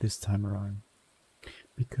profit this time around,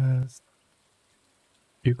 because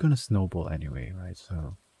you're gonna snowball anyway, right?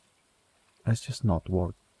 So let's just not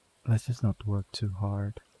work. Let's just not work too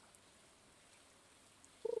hard.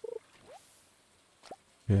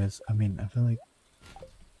 Because I mean, I feel like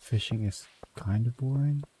fishing is kind of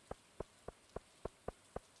boring,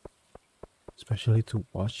 especially to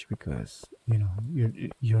watch, because you know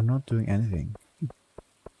you're not doing anything. I'm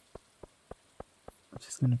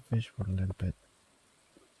just gonna fish for a little bit,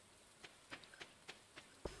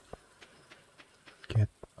 get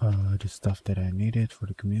the stuff that I needed for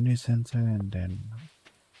the community center, and then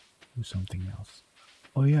do something else.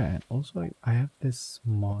 Oh yeah, and also I have this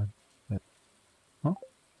mod that... Huh?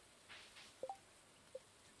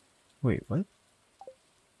 Wait, what?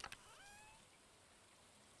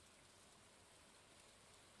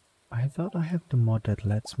 I thought I have the mod that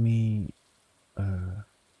lets me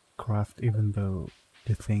craft even though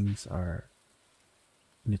the things are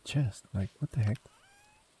in the chest. Like, what the heck?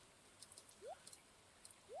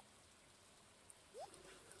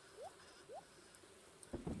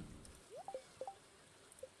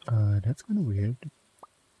 That's kind of weird.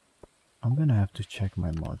 I'm gonna have to check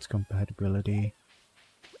my mods compatibility.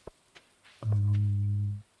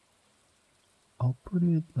 I'll put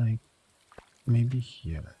it like maybe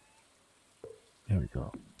here. There we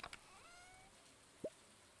go.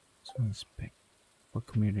 So let's pick for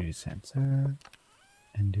community center,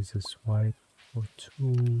 and this is white for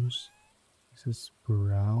tools. This is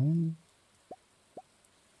brown.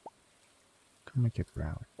 Can make it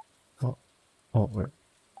brown. Oh wait,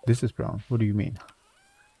 this is brown. What do you mean?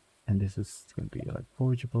 And this is gonna be like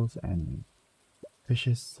forageables and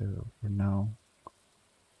fishes. So for now,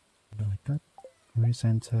 like that. Community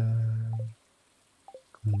center.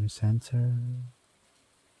 Community center.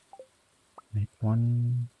 Make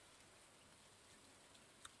one.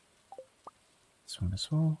 This one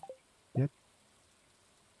as well. Yep.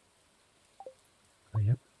 Oh,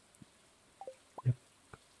 yep. Yep.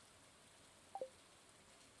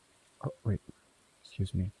 Oh, wait.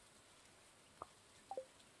 Excuse me.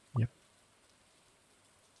 Yep.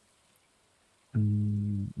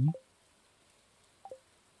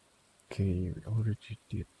 Okay, we already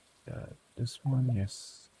did this one,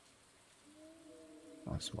 yes.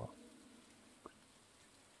 As well.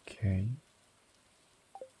 Okay.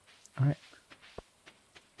 Alright.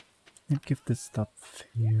 I'll give this stuff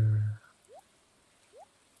here.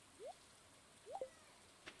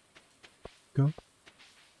 Go.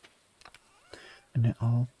 And then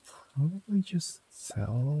I'll probably just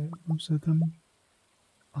sell most of them.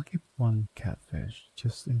 I'll keep one catfish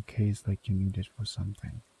just in case like you need it for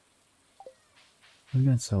something. I'm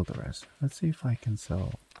gonna sell the rest. Let's see if I can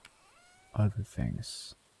sell other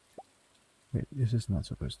things. Wait, this is not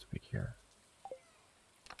supposed to be here.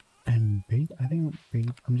 And bait, I think bait,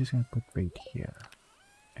 I'm just gonna put bait here.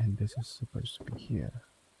 And this is supposed to be here.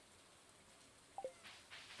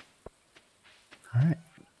 Alright.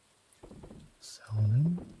 Sell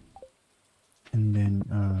them. And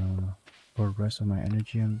then for the rest of my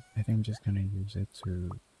energy, I think I'm just gonna use it to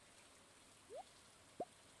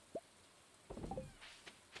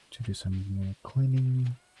do some more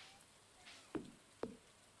cleaning.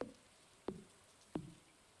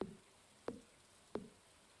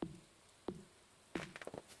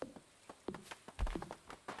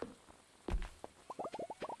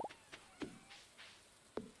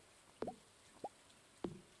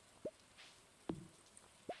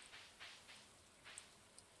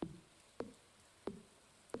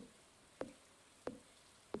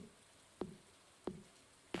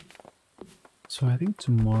 So I think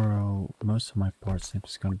tomorrow most of my parts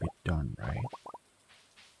is gonna be done, right?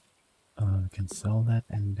 I can sell that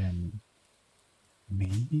and then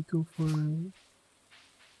maybe go for...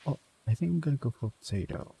 Oh, I think I'm gonna go for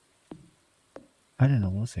potato. I don't know,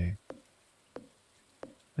 we'll see.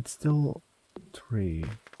 It's still 3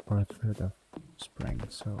 or a third of spring,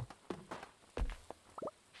 so...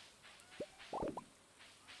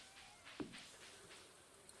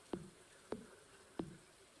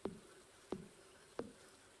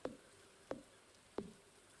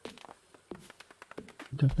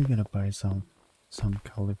 Definitely gonna buy some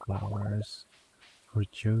cauliflowers for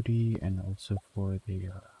Jody and also for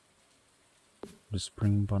the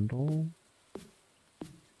spring bundle.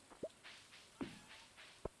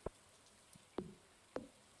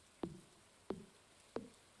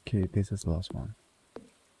 Okay, this is the last one.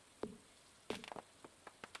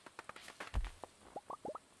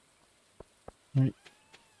 Right,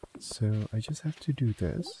 so I just have to do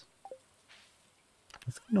this.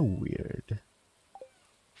 It's kind of weird.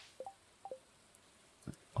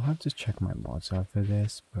 I'll have to check my mods after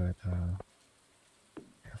this, but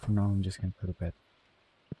for now I'm just gonna go to bed.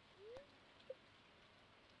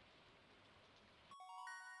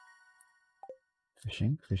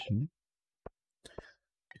 Fishing, fishing.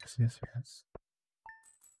 Yes, yes, yes.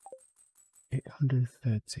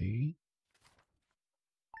 830.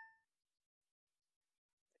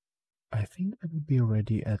 I think I will be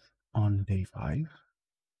ready on day 5.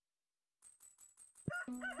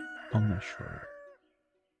 I'm not sure.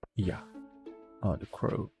 Yeah. Oh, the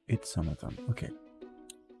crow. It's some of them. Okay.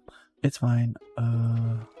 It's fine.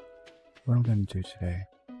 What I'm gonna do today?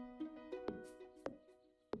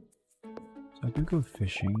 So I could go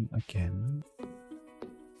fishing again.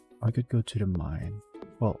 I could go to the mine.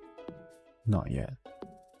 Well, not yet.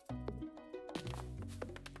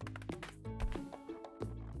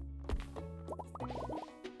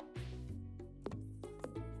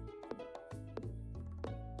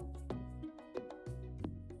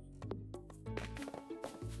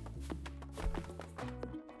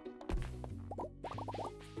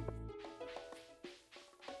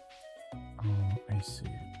 Oh, I see.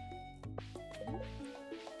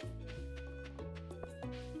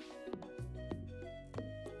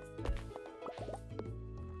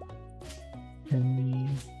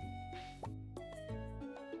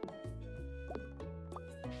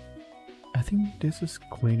 I think this is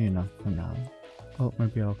clean enough for now. Oh,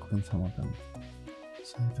 maybe I'll clean some of them.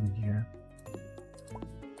 Some of them here.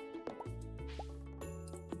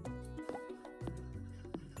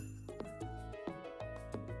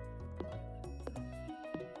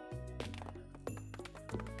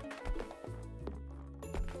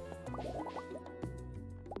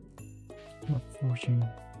 Not forging.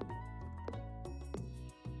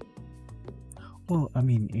 Well, I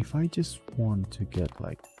mean, if I just want to get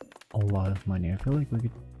like a lot of money, I feel like we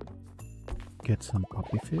could get some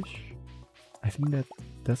puppy fish. I think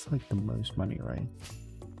that's like the most money, right?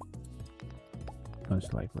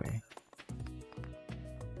 Most likely.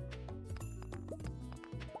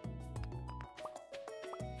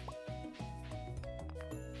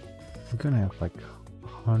 We're gonna have like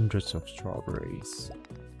hundreds of strawberries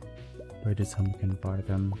by the time we can buy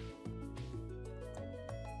them.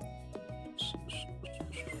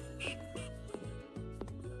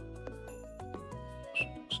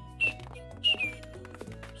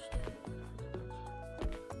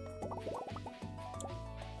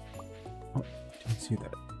 Oh, didn't see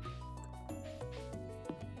that.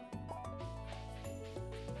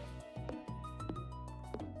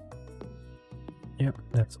 Yep,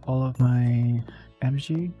 that's all of my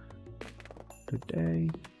energy today.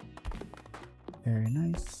 Very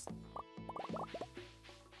nice.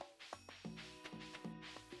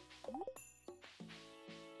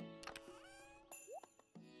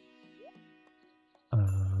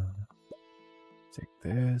 Take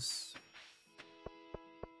this.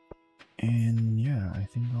 And yeah, I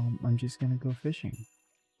think I'm just gonna go fishing.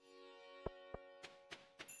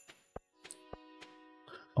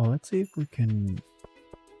 Oh, let's see if we can...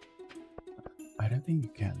 I don't think you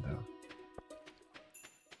can though.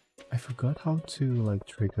 I forgot how to like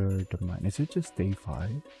trigger the mine. Is it just day 5?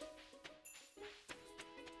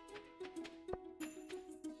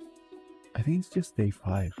 I think it's just day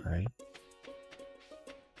 5, right?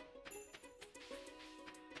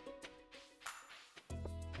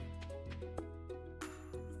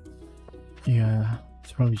 Yeah,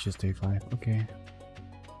 it's probably just day 5. Okay.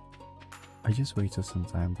 I just wasted some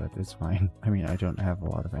time, but it's fine. I mean, I don't have a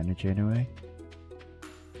lot of energy anyway.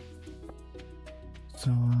 So,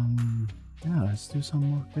 yeah, let's do some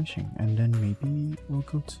more fishing. And then maybe we'll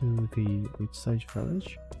go to the Ridgeside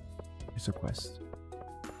village. It's a quest.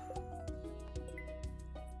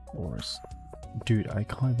 Ores. Dude, I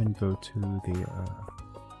can't even go to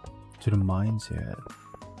the mines yet.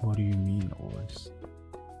 What do you mean, ores?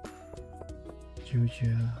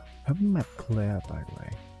 Georgia. I haven't met Claire, by the way.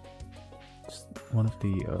 It's one of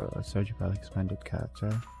the Stardew Valley expanded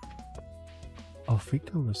character. Oh,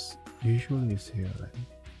 Victor was usually is here, right?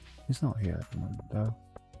 He's not here at the moment though.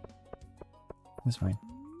 That's fine.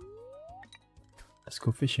 Let's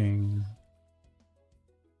go fishing.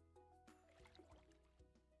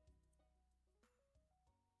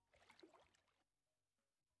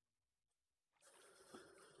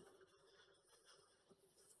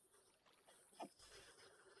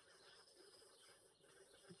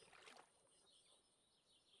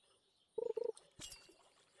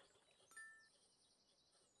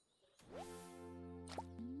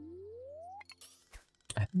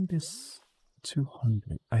 I think this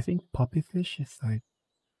 200. I think puppy fish is like,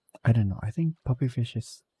 I don't know. I think puppy fish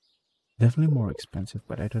is definitely more expensive,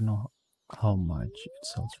 but I don't know how much it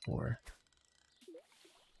sells for.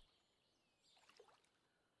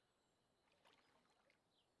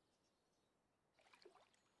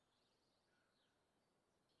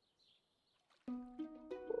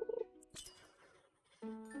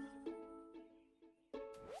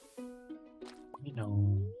 You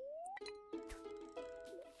know.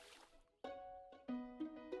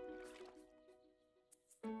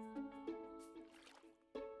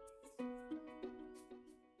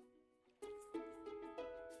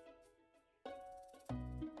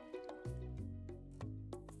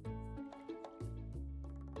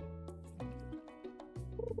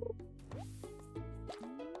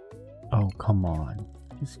 Oh, come on.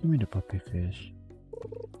 Just give me the puppy fish.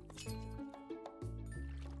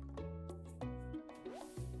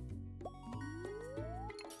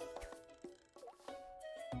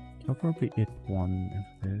 I'll probably eat one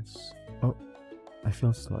of this. Oh, I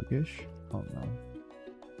feel sluggish. Oh no.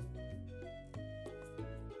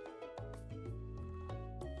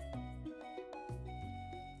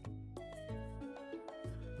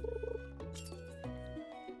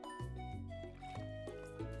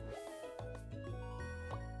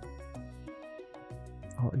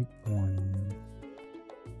 I'll eat one.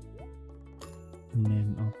 And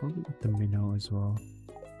then I'll probably eat the minnow as well.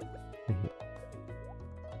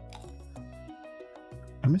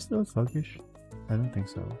 Am I still sluggish? I don't think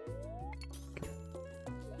so. Okay.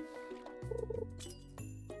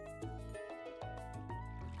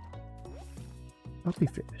 Puppy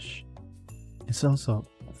fish. It sells up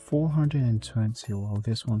 420 while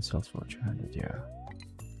this one sells for 300, yeah.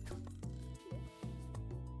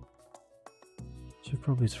 Should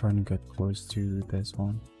probably try to get close to this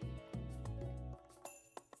one.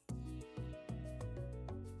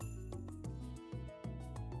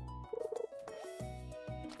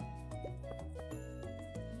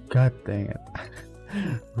 God dang it.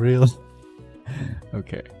 Real.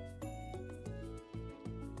 Okay.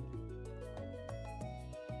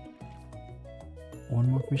 One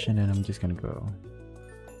more fish and then I'm just gonna go.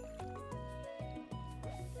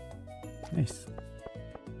 Nice.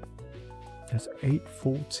 That's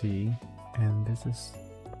 840 and this is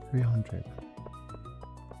 300.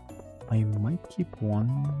 I might keep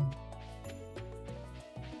one.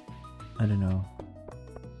 I don't know.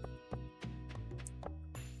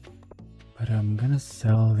 But I'm gonna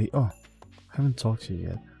sell the... Oh, I haven't talked to you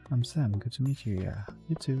yet. I'm Sam, good to meet you, yeah.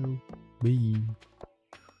 You too. Bye.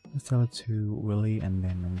 Let's sell it to Willie and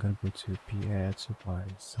then I'm gonna go to Pierre to buy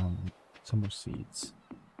some more seeds.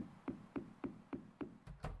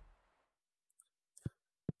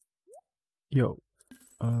 Yo.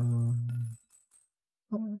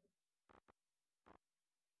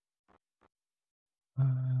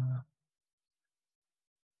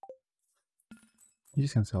 You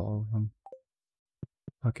just can sell all of them.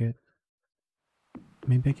 Okay.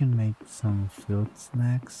 Maybe I can make some field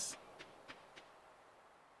snacks.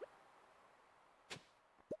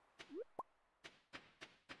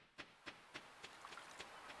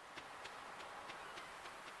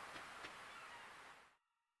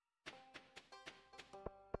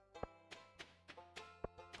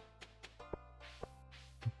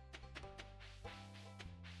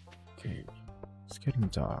 Okay, it's getting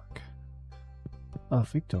dark. Oh,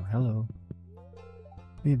 Victor, hello.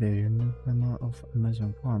 Hey there, you're new member of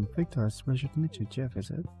Amazon Farm. Victor, it's a pleasure to meet you. Jeff,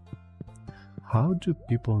 is it? How do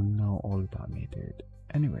people know all about me, dude?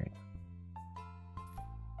 Anyway.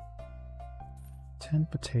 10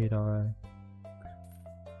 potato,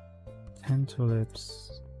 10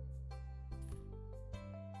 tulips,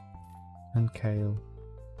 and kale,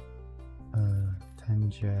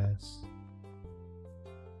 10 jazz,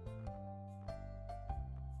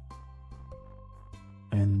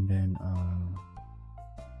 and then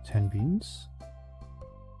 10 beans.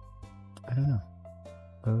 I don't know.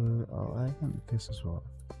 Oh, I want this as well.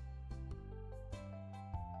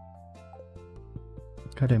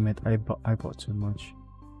 God damn it! I bought too much.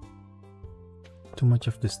 Too much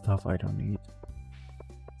of the stuff I don't need.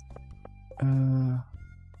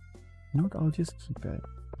 No, I'll just keep it.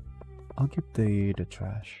 I'll keep the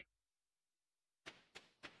trash.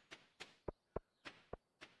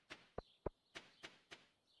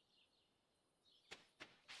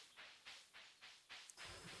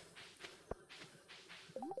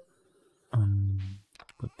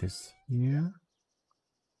 Put this here.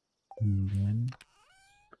 And then...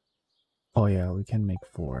 Oh yeah, we can make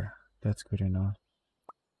 4. That's good enough.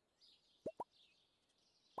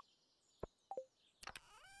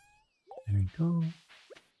 There we go.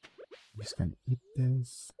 I'm just gonna eat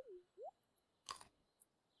this.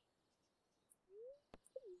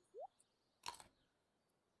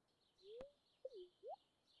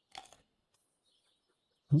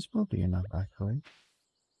 That's probably enough actually.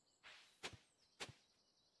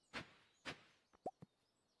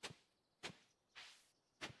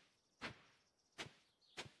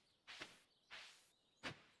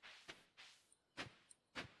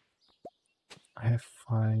 I have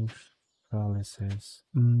 5. paralysis.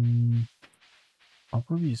 I'll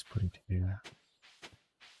probably just put it here.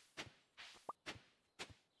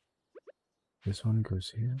 This one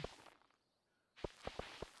goes here.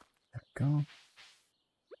 There we go.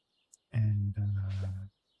 And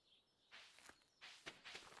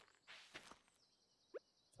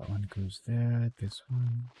that one goes there. This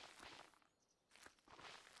one.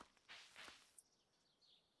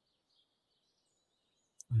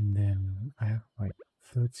 And then I have like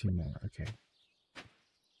 30 more. Okay.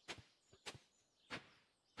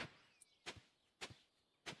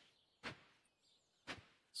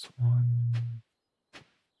 This one.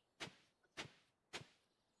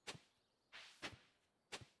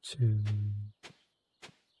 Two.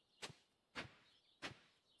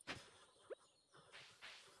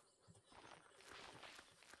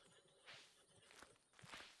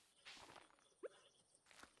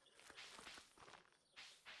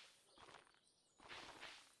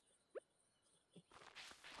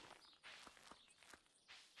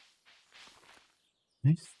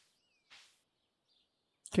 Nice.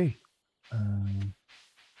 Okay. I'm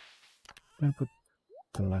gonna put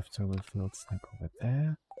the leftover field snack over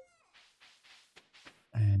there.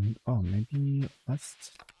 And oh, maybe let's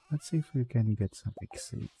see if we can get some big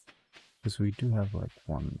seeds, because we do have like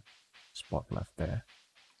one spot left there.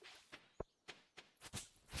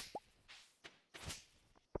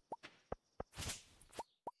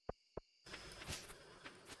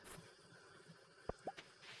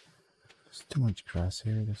 There's too much grass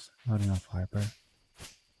here. There's not enough fiber.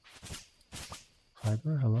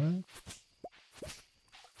 Fiber, hello?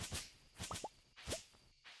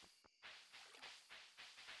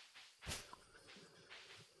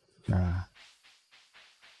 Nah.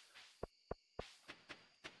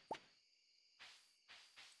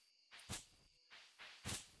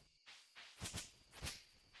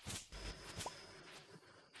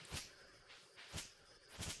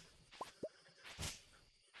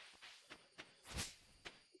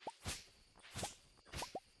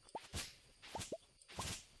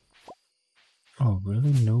 Oh,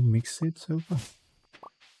 really? No mixed seeds so far?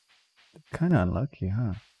 Kinda unlucky,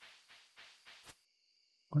 huh?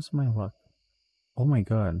 What's my luck? Oh my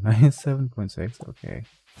god, minus 7.6, okay.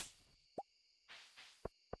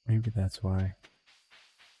 Maybe that's why.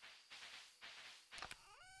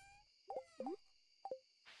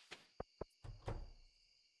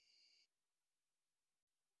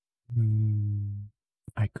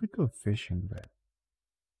 I could go fishing, but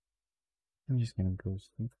I'm just gonna go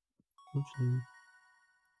sleep.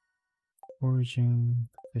 Foraging,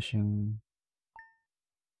 fishing.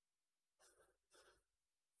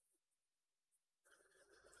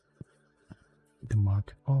 The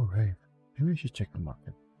market. Oh, right. Maybe I should check the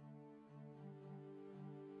market.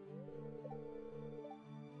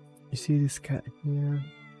 You see this cat here?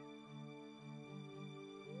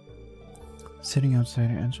 Sitting outside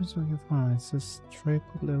the entrance of your farm. It's a stray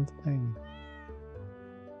little thing.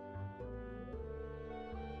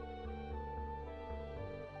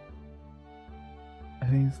 I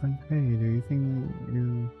think it's like, hey, do you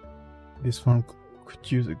think this farm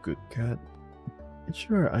could use a good cat?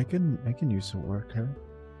 Sure, I can use a worker.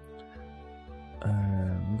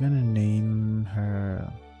 I'm gonna name her.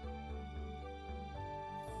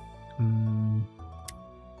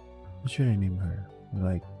 What should I name her?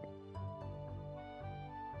 Like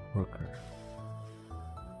worker.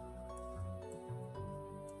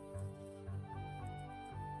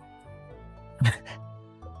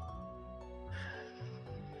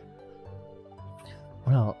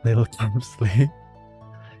 Well, little Kimsley.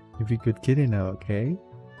 If you could get in now, okay?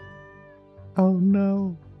 Oh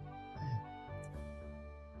no!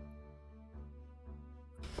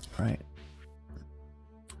 Right.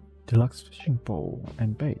 Deluxe fishing pole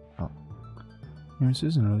and bait. Oh. Your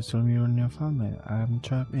Susan always told me you're in your family. I'm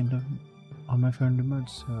trapped on my phone in the mud,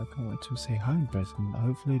 so I can't wait to say hi in person.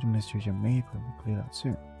 Hopefully the mysteries you made will be cleared out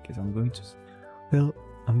soon. Because I'm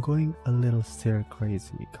going a little stir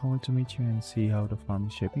crazy. Can't wait to meet you and see how the farm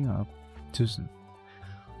is shaping up. Susan.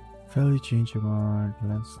 Fairly change your mind,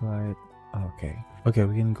 landslide. Oh, okay. Okay,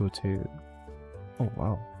 we can go to. Oh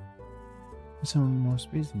wow. There's some more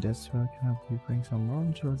space, and that's where I can help you bring some raw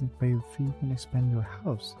materials and pay your fee and expand your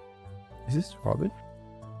house. Is this Robin?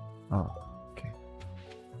 Oh, okay.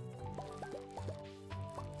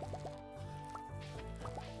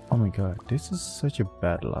 Oh my god, this is such a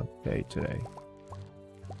bad luck day today.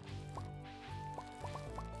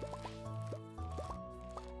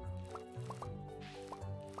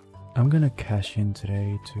 I'm gonna cash in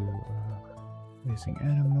today to raising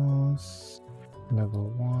animals, level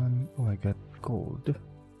 1. Oh, I got gold.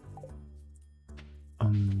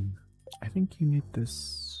 I think you need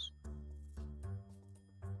this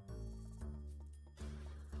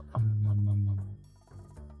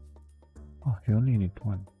We only need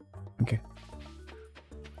one. Okay.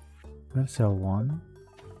 Let's sell one.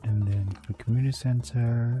 And then for community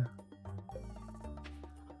center.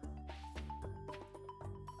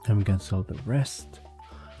 And we can sell the rest.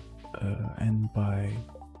 And buy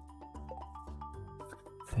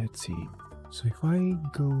 30. So if I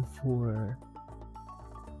go for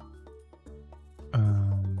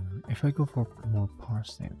more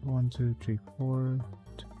parsnip, 1, 2, 3, 4,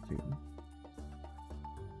 2, 3.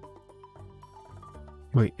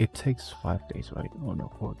 Wait, it takes 5 days, right? Oh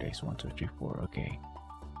no, 4 days. 1, 2, 3, 4. Okay.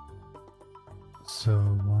 So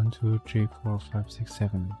 1, 2, 3, 4, 5, 6,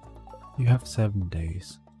 7. You have 7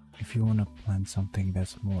 days. If you want to plant something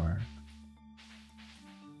that's more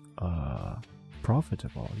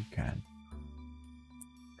profitable, you can.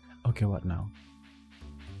 Okay, what now?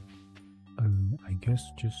 I guess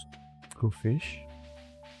just go fish.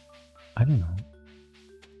 I don't know.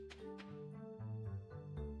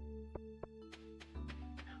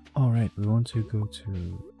 Alright, we want to go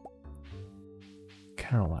to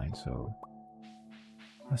Caroline, so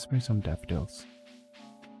let's bring some daffodils.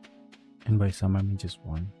 And by some I mean just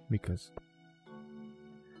one, because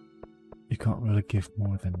you can't really give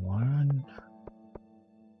more than one.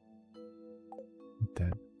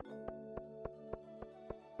 Dead.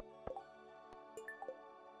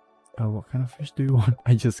 Oh, what kind of fish do you want?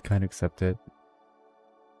 I just can't accept it.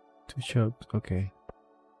 2 chubs, okay.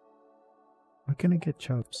 Where can I get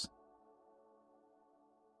chubs?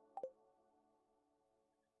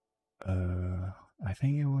 I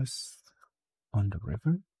think it was on the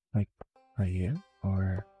river, like right here,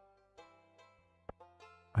 or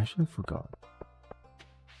I actually forgot.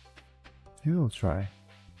 Maybe we'll try.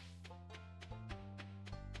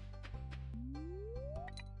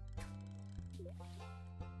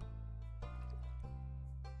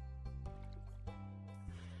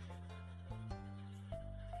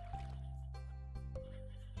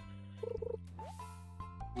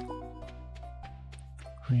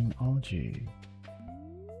 Green algae.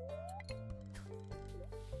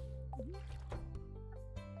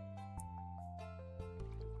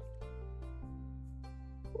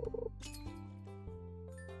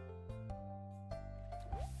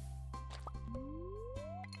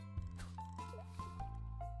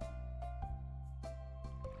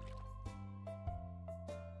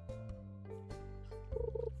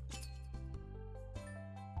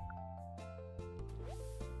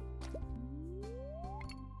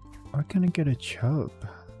 Where can I get a chub?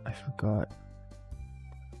 I forgot.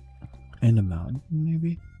 In the mountain,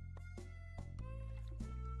 maybe?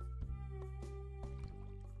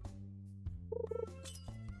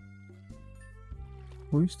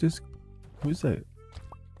 Who's this? Who's that?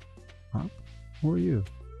 Huh? Who are you?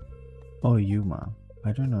 Oh, Yuma.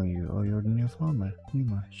 I don't know you. Oh, you're the new farmer.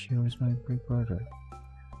 Yuma. She was my big brother.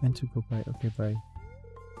 And to go by. Okay, bye.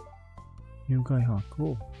 New guy, huh?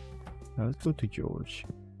 Cool. Now let's go to George.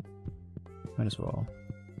 Might as well.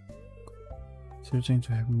 Searching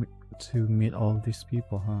to meet all these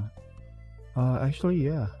people, huh? Actually,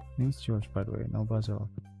 yeah. Name's George, by the way. No buzz off.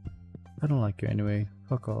 I don't like you anyway.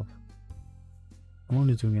 Fuck off. I'm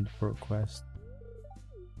only doing it for a quest.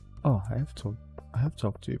 Oh, I have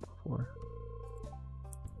talked to you before.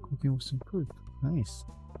 Cooking with some food. Nice.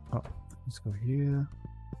 Oh, let's go here.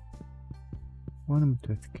 One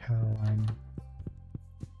with Caroline.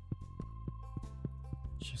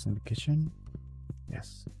 She's in the kitchen.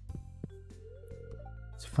 Yes.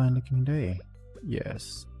 It's a fine looking day.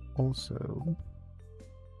 Yes. Also.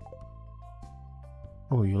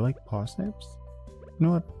 Oh, you like parsnips? You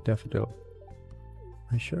know what? Daffodil.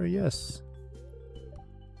 I sure yes.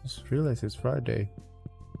 Just realized it's Friday.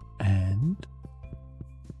 And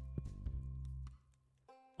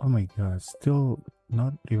oh my god, still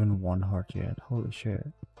not even 1 heart yet. Holy shit.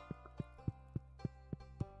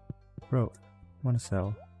 Bro, wanna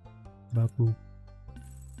sell? Babu.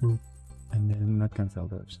 Boop. And then I'm not gonna sell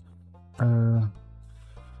those.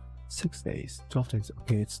 6 days, 12 days.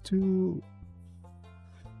 Okay, it's too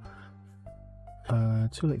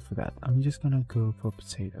late for that. I'm just gonna go for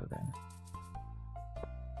potato then.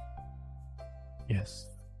 Yes.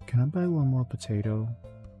 Can I buy one more potato?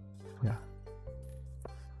 Yeah.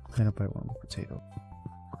 Can I buy one more potato?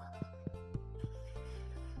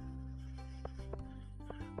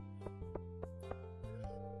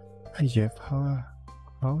 Hey Jeff, how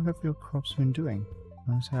have your crops been doing?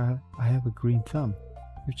 Honestly, I have a green thumb.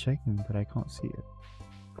 You're checking, but I can't see it.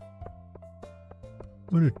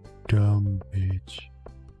 What a dumb bitch.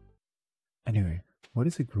 Anyway, what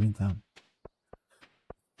is a green thumb?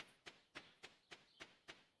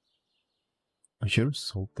 I should have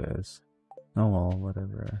sold this. Oh well,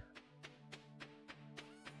 whatever.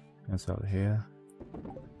 and sell it here.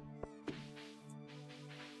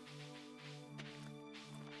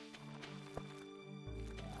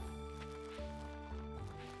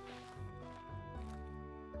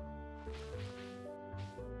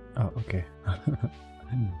 Oh, okay.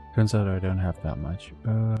 Turns out I don't have that much.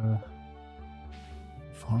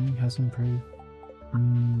 Farming has improved.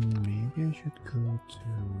 Maybe I should go to...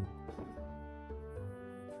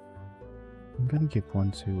 I'm gonna give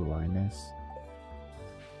one to Linus.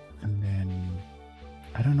 And then...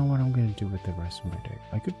 I don't know what I'm gonna do with the rest of my day.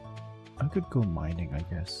 I could go mining, I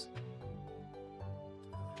guess.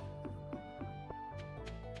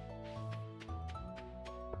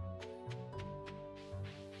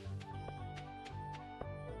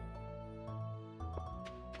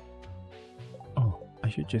 I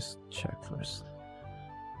should just check first.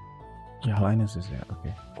 Yeah, Linus is there.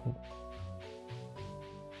 Okay, cool.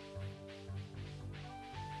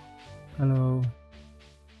 Hello.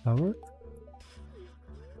 Howard?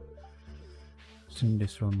 Soon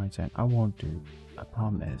destroy my tent. I won't do. I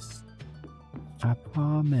promise. I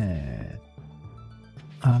promise.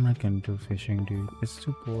 I'm not gonna do fishing, dude. It's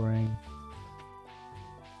too boring.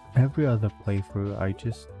 Every other playthrough, I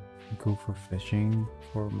just go for fishing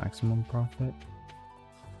for maximum profit.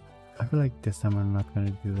 I feel like this time I'm not gonna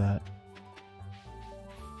do that.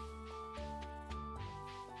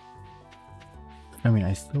 I mean,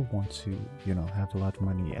 I still want to, you know, have a lot of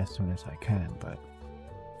money as soon as I can, but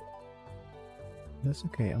that's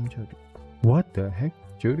okay. I'm joking. What the heck,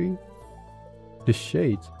 Judy? The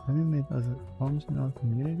shades. Have you made other farms in our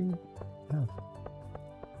community? Yeah.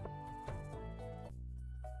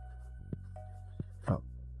 Oh,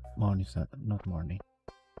 Marnie's not Marnie.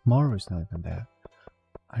 Mara's not even there.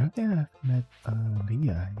 I don't think I've met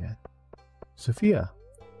Leah yet. Sophia.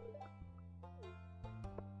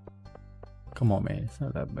 Come on, man. It's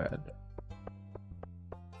not that bad.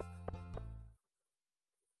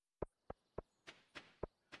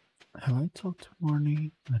 Have I talked to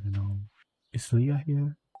Marnie? I don't know. Is Leah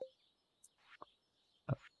here?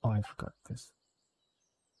 Oh, I forgot this.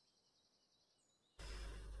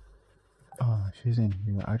 Oh, she's in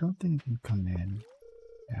here. I don't think you can come in.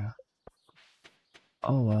 Yeah.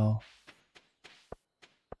 Oh well.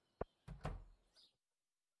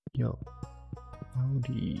 Yo.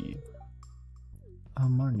 Howdy.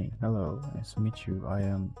 Marnie. Hello. Nice to meet you. I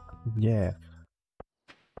am... Yeah.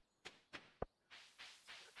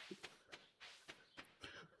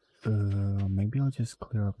 Maybe I'll just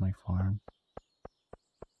clear up my farm.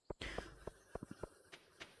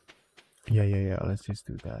 Yeah. Let's just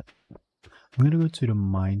do that. I'm gonna go to the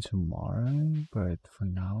mine tomorrow, but for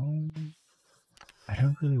now, I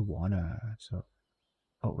don't really wanna, so...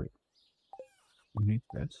 Oh, wait. We need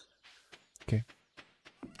this. Okay.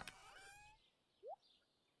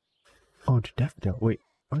 Oh, the daffodil. Wait,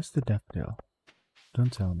 where's the daffodil?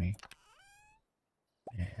 Don't tell me.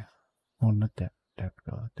 Yeah. Oh, not that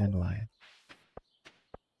daffodil. Dandelion.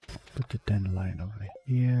 Put the dandelion over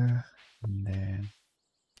here. And then...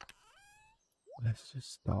 let's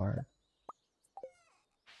just start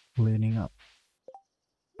cleaning up.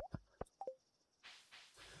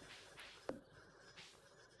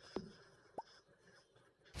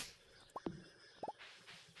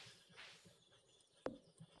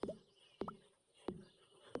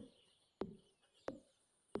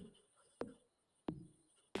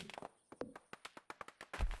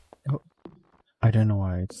 Oh, I don't know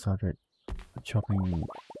why it started chopping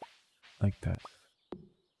like that.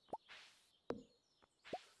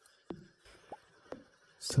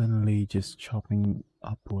 Suddenly just chopping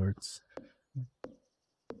upwards.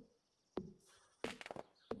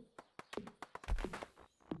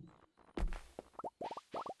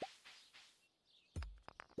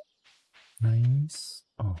 Nice.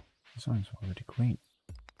 Oh, this one's already clean.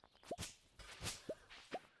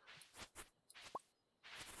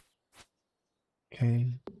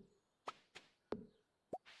 Okay.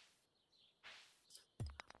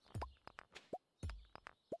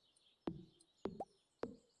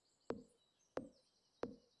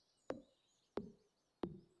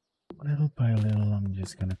 Little by little, I'm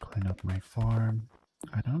just gonna clean up my farm.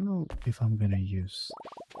 I don't know if I'm gonna use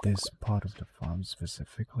this part of the farm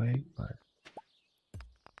specifically, but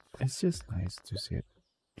it's just nice to see it,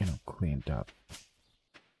 you know, cleaned up.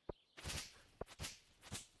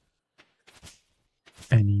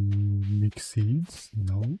 Any mixed seeds?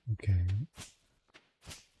 No? Okay.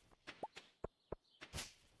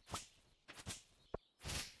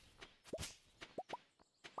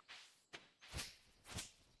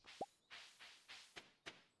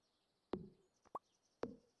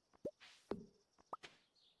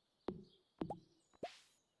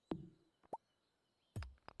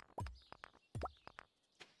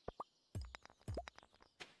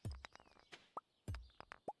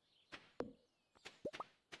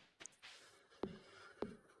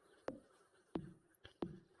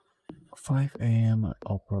 5 a.m.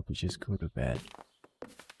 I'll probably just go to bed.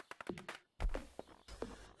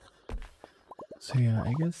 So yeah,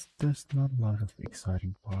 I guess there's not a lot of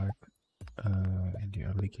exciting part in the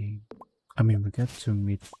early game. I mean, we get to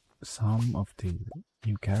meet some of the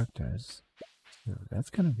new characters, so that's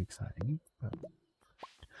kind of exciting. But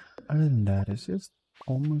other than that, it's just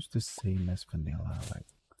almost the same as vanilla. Like,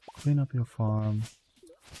 clean up your farm,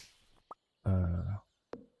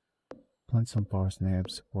 plant some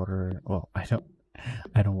parsnips, water. Well, I don't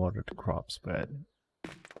water the crops, but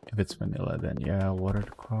if it's vanilla, then yeah, water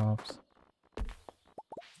the crops.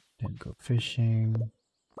 Then go fishing,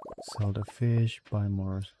 sell the fish, buy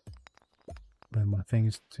more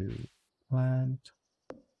things to plant,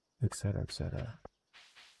 etc., etc.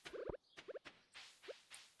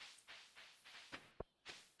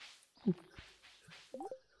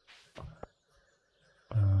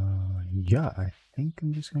 Yeah, I think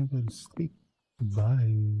I'm just gonna go to sleep.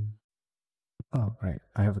 Bye. Oh, right,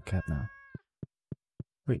 I have a cat now.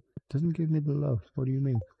 Wait, doesn't give me the love. What do you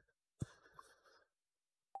mean?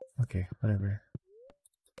 Okay, whatever.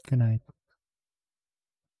 Good night.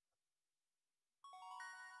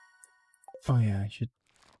 Oh yeah, I should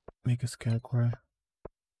make a scarecrow.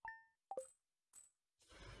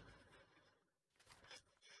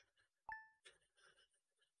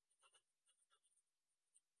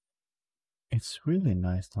 It's really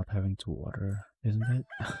nice not having to water, isn't it?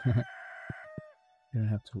 You don't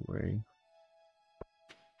have to worry.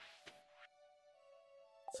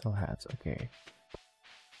 Sell hats, okay.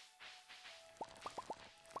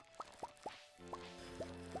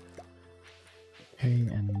 Okay,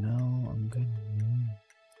 and now I'm gonna...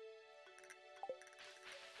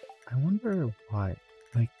 I wonder why.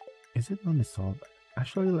 Like, is it not installed?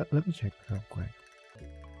 Actually, let me check real quick.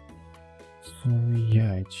 So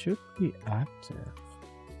yeah, it should be active,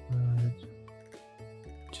 but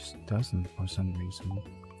it just doesn't for some reason.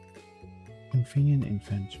 Convenient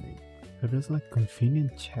inventory. So there's like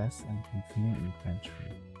convenient chest and convenient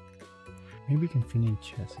inventory. Maybe convenient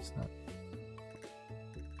chest is not.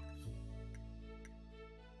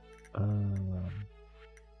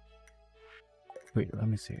 Wait, let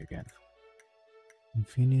me see again.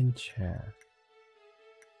 Convenient chest.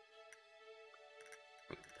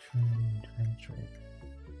 Convenient inventory.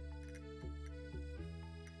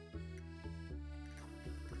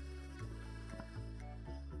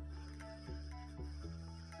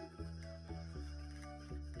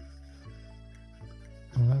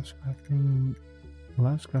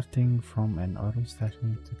 Allows crafting from an auto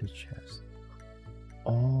stashing to the chest.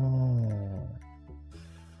 Oh.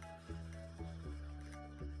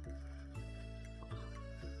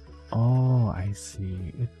 Oh, I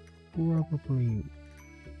see. It probably...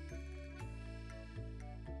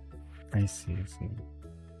 I see.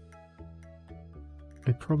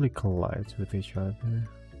 It probably collides with each other.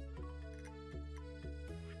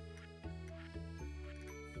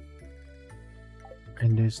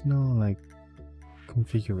 And there's no, like,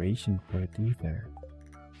 configuration for it either.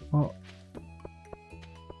 Well,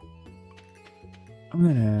 I'm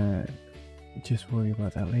gonna just worry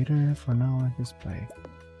about that later. For now, I just play.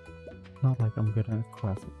 Not like I'm gonna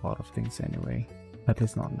craft a lot of things anyway. At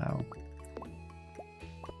least not now.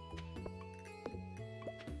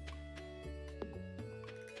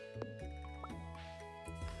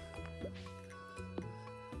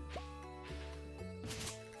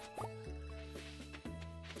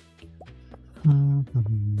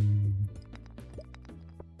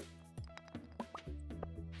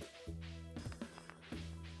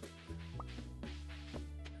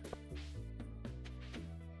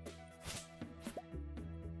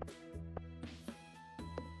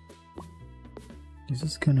 This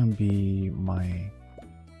is gonna be my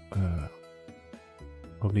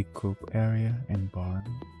probably coop area and barn.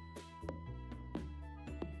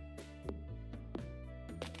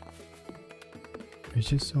 There's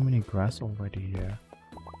just so many grass already here.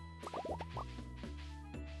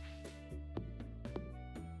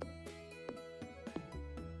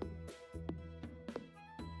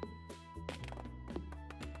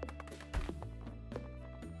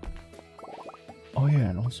 Oh yeah,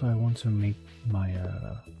 and also I want to make my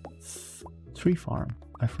tree farm.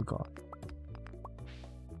 I forgot.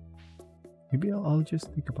 Maybe I'll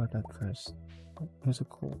just think about that first. There's a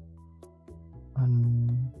cool.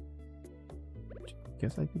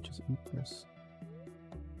 Guess I could just eat this.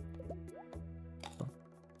 So.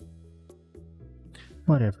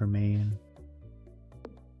 Whatever, man.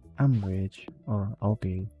 I'm rich, or I'll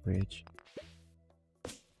be rich.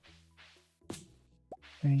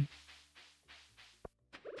 Okay.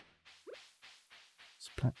 Let's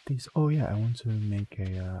plant these. Oh yeah, I want to make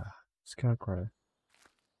a scarecrow.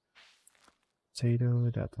 potato,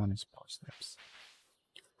 that one is parsnips.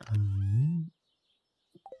 I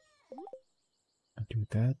do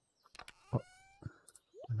that. Oh,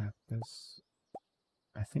 don't have this.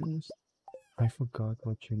 I think I forgot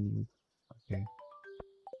what you need. Okay.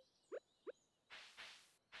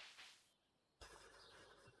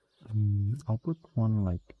 I'll put one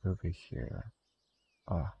like over here.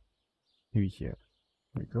 Maybe here.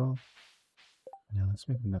 There we go. Now let's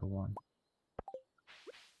make another one.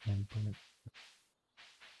 And put it.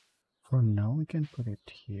 For now, we can put it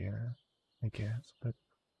here, I guess. But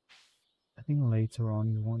I think later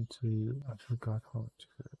on you want to. I forgot how to.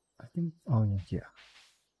 I think. Oh yeah, here.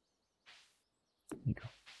 There you go.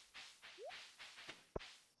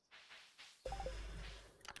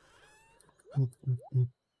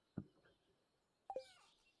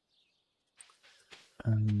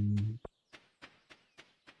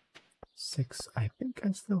 Six. I think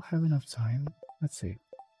I still have enough time. Let's see.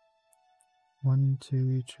 1,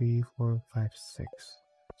 2, 3, 4, 5, 6.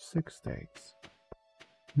 6 days.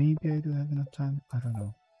 Maybe I do have enough time. I don't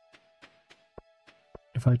know.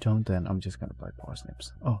 If I don't, then I'm just gonna buy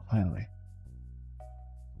parsnips. Oh, finally.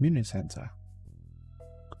 Mini Center.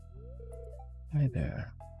 Hi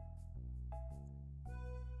there.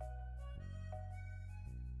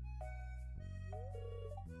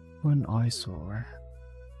 What an eyesore.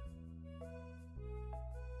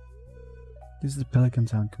 This is the Pelican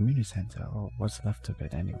Town Community Center, or what's left of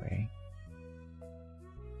it anyway.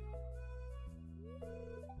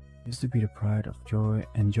 Used to be the pride of joy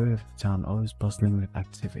and joy of the town, always bustling with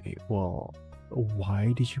activity. Well,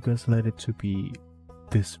 why did you guys let it to be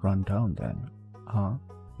this run down then? Huh?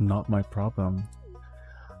 Not my problem.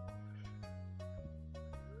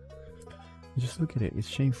 Just look at it, it's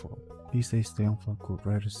shameful. These days the young folk would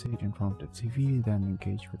rather sit in front of the TV than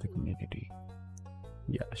engage with the community.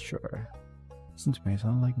 Yeah, sure. Listen to me, I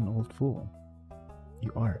sound like an old fool.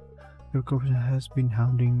 You are. Your corporation has been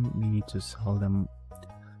hounding me to sell them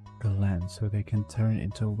the land so they can turn it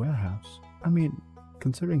into a warehouse. I mean,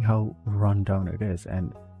 considering how run down it is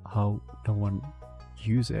and how no one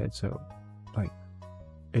uses it, so like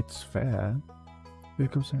it's fair.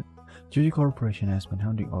 Judy Corporation has been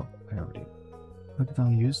hounding. Oh, I already. Look at how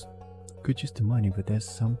use. Could use the money, but there's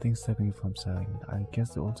something stopping you from selling. I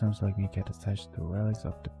guess the old times like me get attached to relics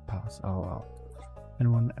of the past. Oh wow.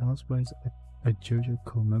 Anyone else buys a JoJo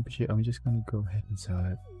Co membership? I'm just gonna go ahead and sell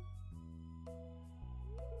it.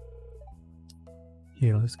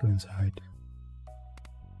 Here, let's go inside.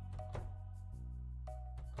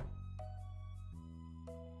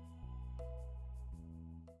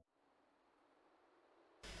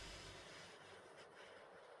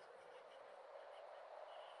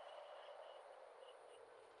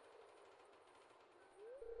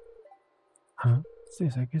 Huh? What's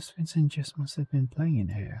this? I guess Vincent just must have been playing in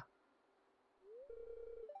here.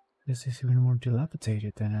 This is even more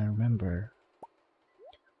dilapidated than I remember.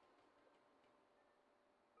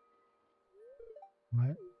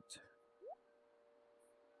 What?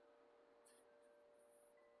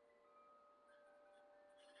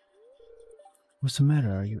 What's the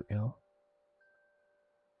matter? Are you ill?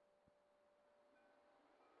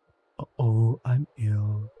 Oh, I'm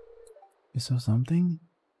ill. You saw something?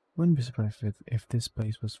 Wouldn't be surprised if this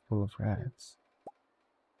place was full of rats.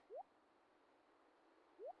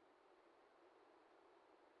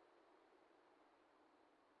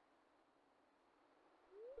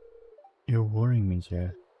 You're worrying me,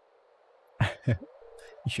 Jeff. You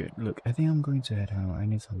should. Look, I think I'm going to head home. I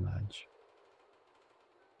need some lunch.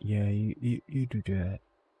 Yeah, you do that.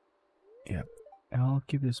 Yep. I'll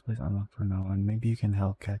keep this place unlocked for now, and maybe you can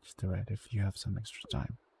help catch the rat if you have some extra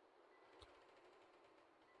time.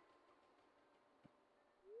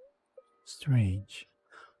 Strange.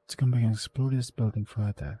 Let's come back and explore this building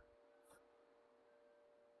further.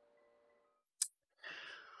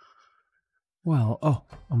 Well, oh,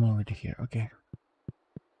 I'm already here. Okay.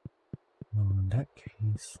 Well, in that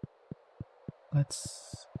case,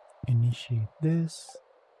 let's initiate this.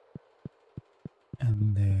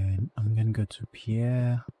 And then I'm gonna go to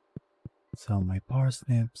Pierre, sell my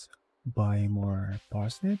parsnips, buy more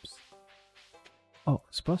parsnips. Oh,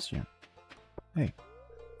 Sebastian. Hey.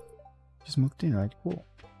 Just moved in, right? Cool.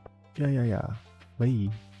 Yeah.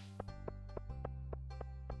 Bye.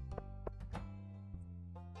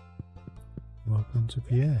 Welcome to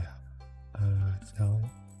Pierre. So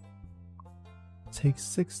it takes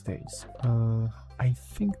 6 days. I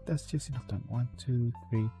think that's just enough time. 1, 2,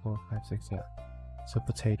 3, 4, 5, 6. Yeah. So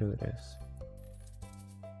potato it is.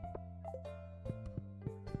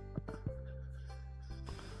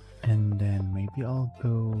 And then maybe I'll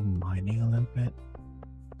go mining a little bit.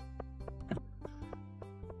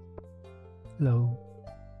 Hello.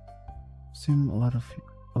 Seem a lot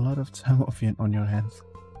of time on your hands.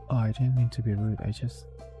 Oh, I didn't mean to be rude. I just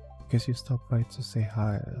guess you stopped by to say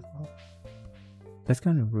hi. That's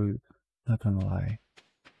kind of rude. Not gonna lie.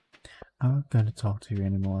 I'm not gonna talk to you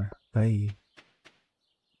anymore. Bye.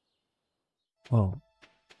 Well,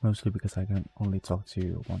 mostly because I can only talk to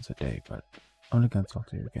you once a day, but I'm only gonna talk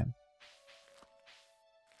to you again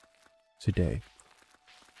today.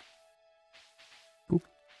 Boop.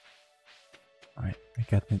 Alright, I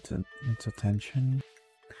got its attention.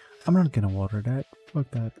 I'm not gonna water that. Fuck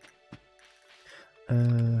that.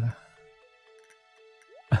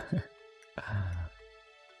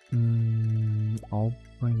 I'll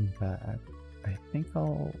bring that. I think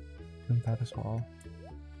I'll bring that as well.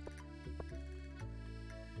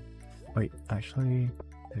 Wait, actually,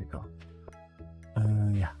 there you go.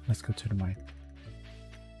 Yeah, let's go to the mine.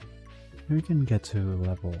 Maybe we can get to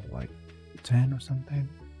level like 10 or something.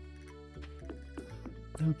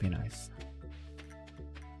 That would be nice.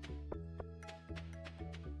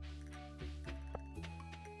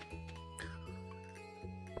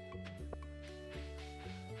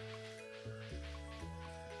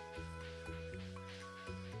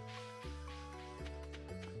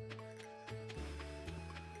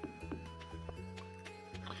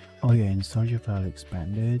 Oh yeah, in Stardew Valley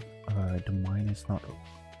expanded, the mine is not,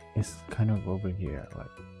 it's kind of over here,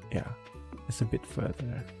 like, yeah, it's a bit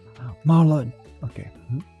further. Marlon! Okay,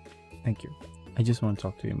 thank you. I just want to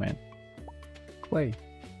talk to you, man. Clay!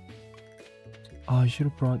 Oh, I should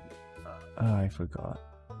have brought, I forgot.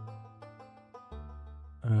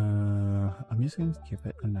 I'm just gonna skip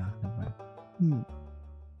it, nah, never mind.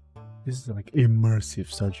 This is like immersive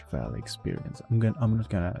Stardew Valley experience. I'm not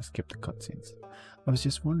gonna skip the cutscenes. I was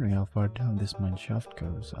just wondering how far down this mine shaft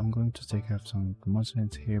goes. I'm going to take care of some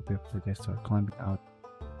monsters here before they start climbing out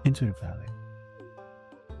into the valley.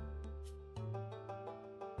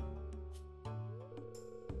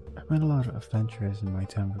 I've met a lot of adventurers in my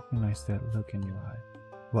time. Recognize that look in your eye.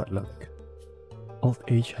 What look? Old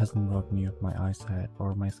age hasn't robbed me of my eyesight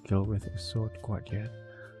or my skill with a sword quite yet.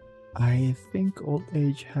 I think old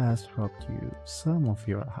age has robbed you some of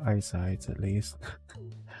your eyesight at least.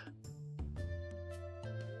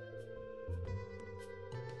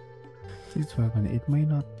 This weapon, it may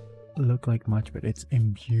not look like much, but it's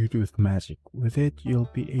imbued with magic. With it, you'll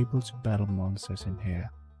be able to battle monsters in here.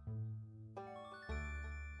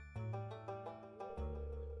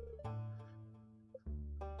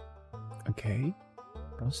 Okay,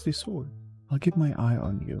 rusty sword. I'll keep my eye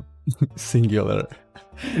on you. Singular.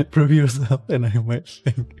 Prove yourself and I might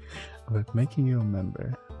think about making you a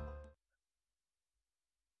member.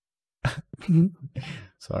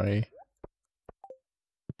 Sorry.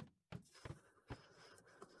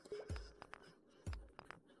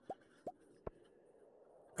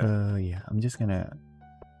 Yeah, I'm just gonna...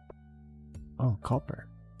 Oh, copper.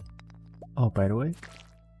 Oh, by the way,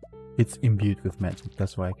 it's imbued with magic,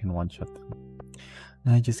 that's why I can one-shot them.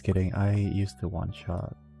 Nah, just kidding, I used the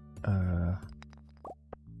one-shot,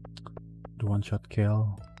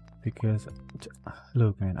 kill, because,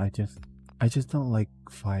 look man, I just don't like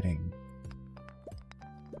fighting.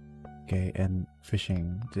 Okay, and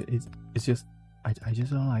fishing, it's just, I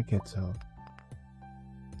just don't like it, so...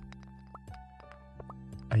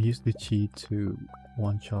 I use the cheat to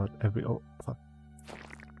one-shot every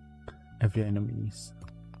enemies.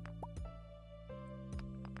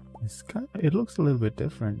 It looks a little bit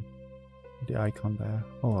different. The icon there.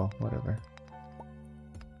 Oh well, whatever.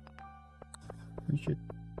 We should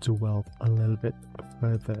dwell a little bit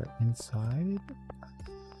further inside.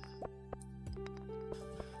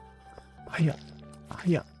 Hiya!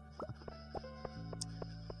 Hiya!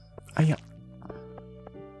 Hiya!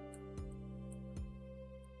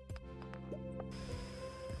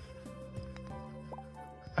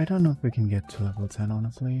 I don't know if we can get to level 10,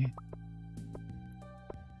 honestly.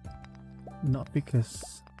 Not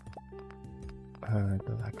because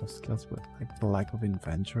the lack of skills, but like the lack of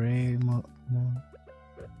inventory more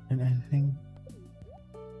than anything.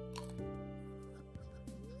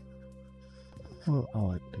 Well,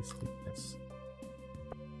 I'll at least do this.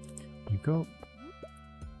 You go.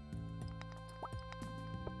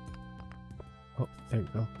 Oh, there you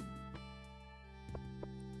go.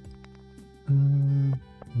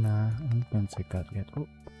 Nah, I'm not gonna take that yet. Oh,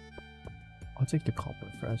 I'll take the copper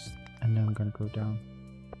first, and then I'm gonna go down.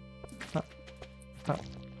 Up, up.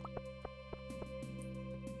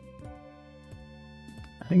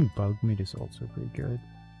 I think bug meat is also pretty good.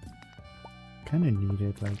 Kinda need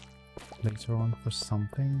it like later on for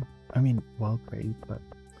something. I mean, wild bait, but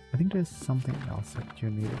I think there's something else that you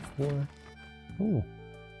need it for. Oh.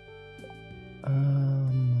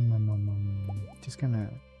 just gonna.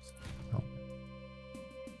 Oh,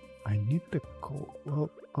 I need the coal.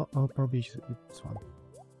 Well, I'll probably just eat this one.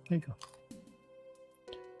 There you go.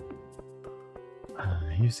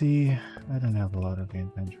 You see, I don't have a lot of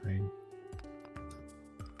inventory.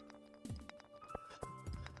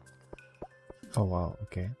 Oh wow,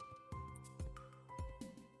 okay.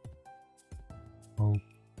 Oh,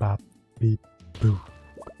 bop, beep, boo.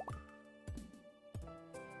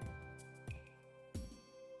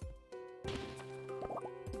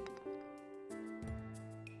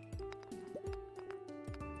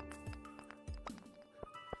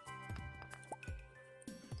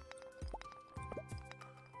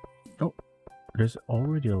 Oh, there's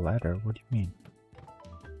already a ladder. What do you mean?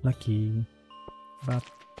 Lucky. Bop.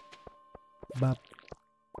 Bop.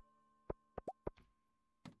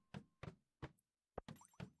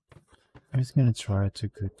 I'm just gonna try to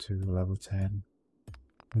go to level 10.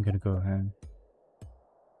 I'm gonna go ahead.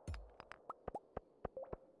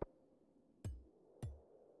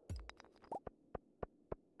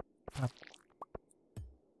 Bop.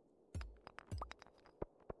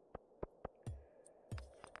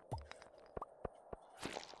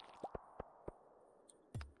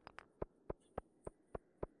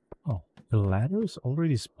 Oh, the ladder's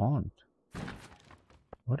already spawned.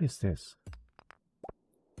 What is this?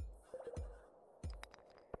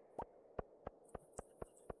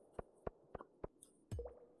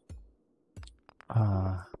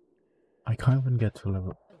 I can't even get to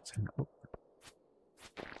level 10. Oh.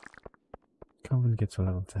 Can't even get to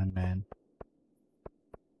level 10, man.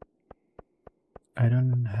 I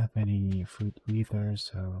don't have any food either,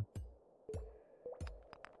 so...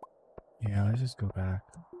 Yeah, let's just go back.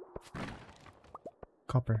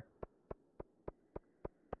 Copper.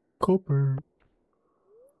 Copper!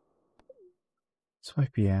 It's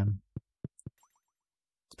 5 PM.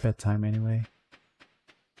 It's bedtime anyway.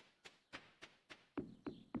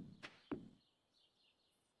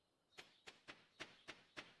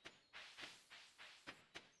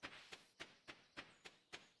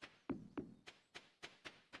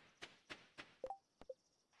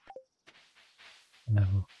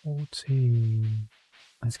 Level 14.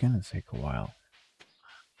 It's gonna take a while.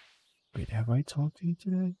 Wait, have I talked to you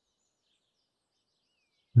today?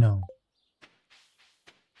 No.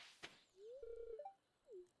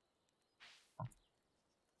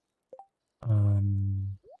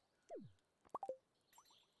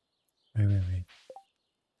 Wait.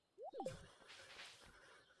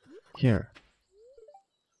 Here.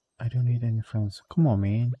 I don't need any friends. Come on,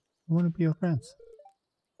 man. I want to be your friends.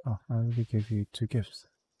 Oh, I already gave you 2 gifts.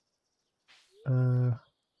 Well,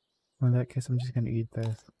 in that case, I'm just gonna eat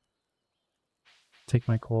this. Take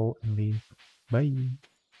my coal and leave. Bye.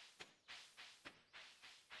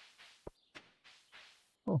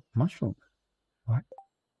 Oh, mushroom. What?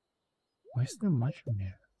 Why is there a mushroom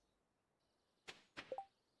here?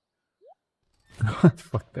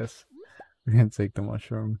 Fuck this. We're gonna take the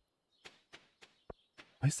mushroom.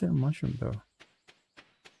 Why is there a mushroom though?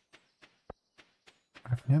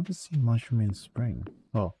 I've never seen mushroom in spring.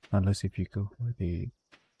 Oh, unless if you go for the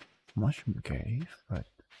mushroom cave, but...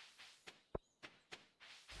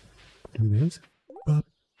 Do this.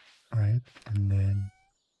 Alright, and then...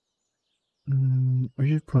 we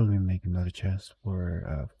should probably make another chest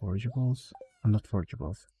for forageables. Not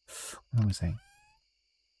forageables. What am I saying?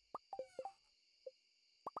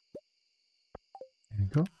 There we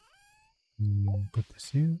go. Put this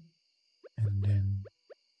here, and then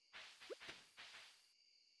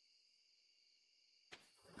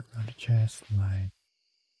another chest. Like,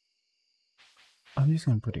 I'm just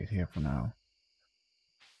gonna put it here for now,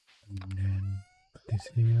 and then put this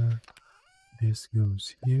here. This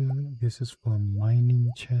goes here. This is for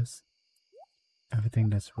mining chest. Everything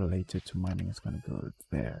that's related to mining is gonna go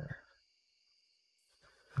there.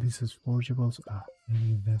 This is forageables. Ah,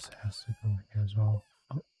 maybe this has to go here as well.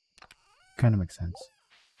 Oh, kind of makes sense.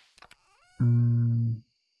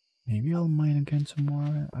 Maybe I'll mine again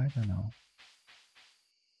tomorrow. I don't know.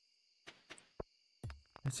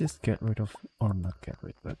 Let's just get rid of, or not get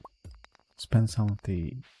rid, but spend some of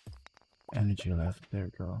the energy left. There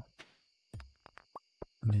we go.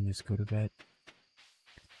 And then just go to bed.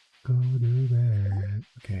 Go to bed.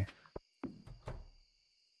 Okay.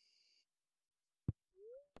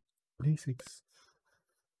 Basics.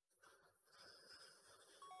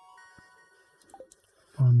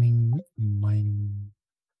 Farming, mining.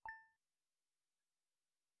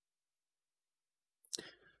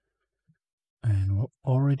 And we're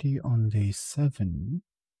already on day 7.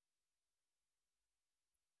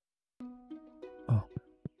 Oh.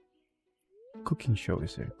 Cooking show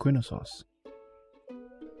is here. Quinoa sauce.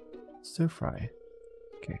 Stir fry.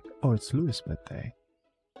 Okay. Oh, it's Louis' birthday.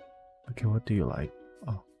 Okay, what do you like?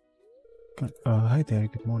 Oh, good. Hi there,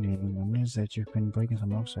 good morning. I noticed that you've been breaking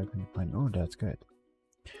some rocks so I can find. Oh, that's good.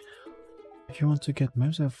 If you want to get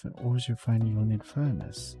most of ores you find, you'll need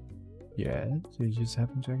furnace. Yeah, so you just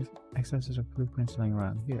happen to access the blueprints lying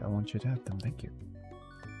around here. I want you to have them, thank you.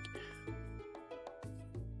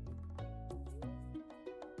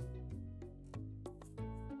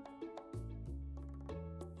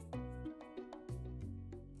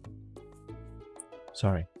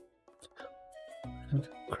 Sorry.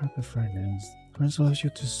 Crap a furnace. Furnace allows you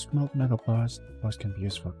to smelt metal bars. Bars can be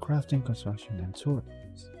used for crafting, construction, and tools.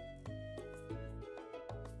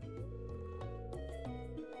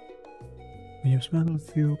 When you smelt a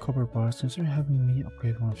few copper bars, consider having me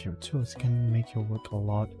upgrade one of your tools. It can make your work a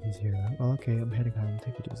lot easier. Well, okay, I'm heading home.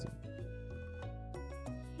 Take it easy.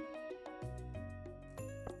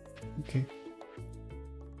 Okay.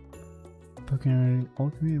 Talking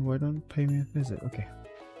alchemy, why don't pay me a visit? Okay.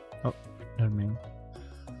 Oh, never mind.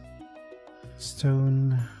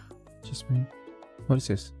 Stone. Just me. What is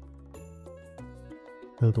this?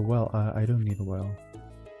 Build a well. I don't need a well.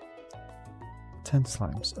 10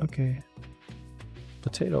 slimes. Okay.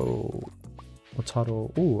 Potato.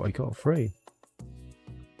 Potato. Oh, I got free.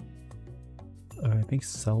 I think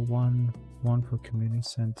sell one. One for community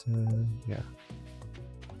center. Yeah.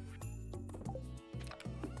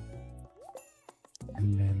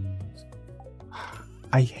 And then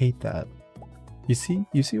I hate that. You see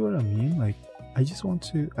what I mean? Like, I just want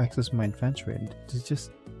to access my inventory and it's just,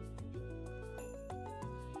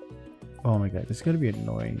 oh my god, it's gonna be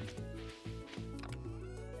annoying.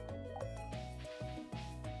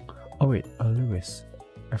 Oh wait, Lewis,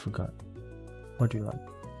 I forgot. What do you like?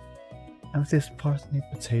 I have this parsnip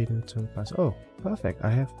potato to pass. Oh, perfect. I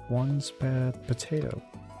have one spare potato.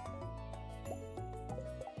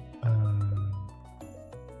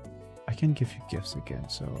 I can give you gifts again,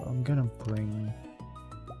 so I'm gonna bring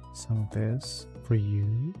some of this for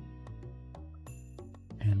you.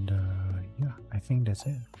 And yeah, I think that's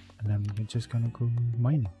it. And I'm just gonna go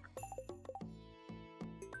mining.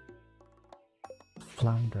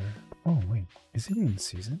 Flounder. Oh wait, is it in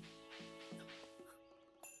season?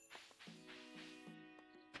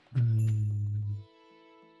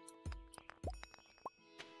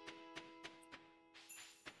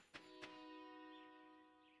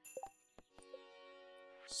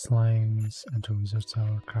 Slimes, enter Wizard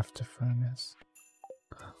Tower, craft a furnace.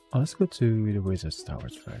 Oh, let's go to the Wizard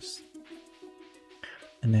Towers first.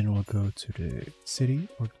 And then we'll go to the city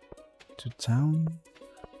or to town,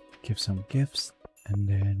 give some gifts, and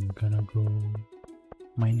then gonna go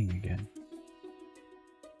mining again.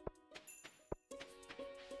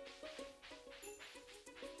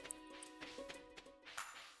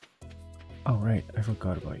 Oh right, I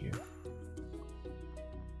forgot about you.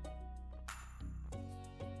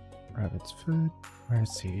 Rabbit's food, rare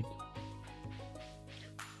seed.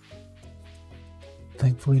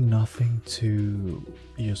 Thankfully nothing too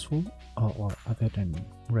useful or other than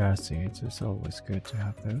rare seeds. It's always good to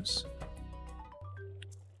have those.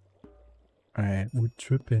 Alright, we're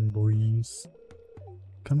tripping, boys.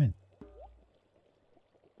 Come in.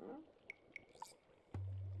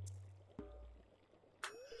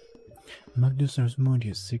 Magnus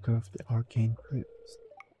Osmodius, seeker of the arcane crypts.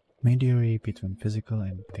 Mediary between physical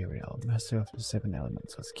and ethereal, master of the 7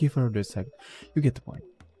 elements, was keeper of the second. You get the point.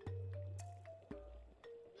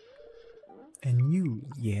 And you,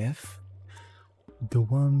 Yef, the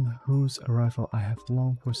one whose arrival I have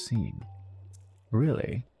long foreseen.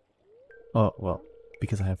 Really? Oh, well,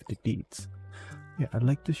 because I have the deeds. Yeah, I'd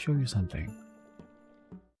like to show you something.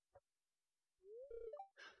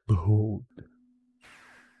 Behold.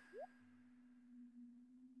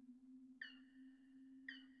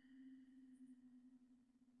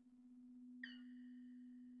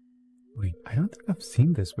 Wait, I don't think I've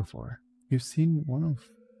seen this before. You've seen one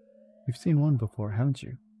before, haven't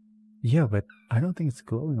you? Yeah, but I don't think it's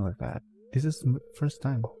glowing like that. This is the first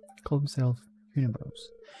time. Call himself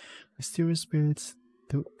Unibos. Mysterious spirits,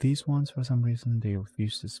 these ones, for some reason, they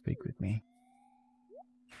refuse to speak with me.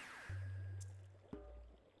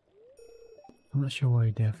 I'm not sure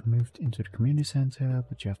why they have moved into the community center,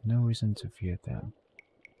 but you have no reason to fear them.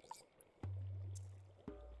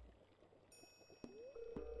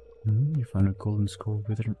 You found a golden scroll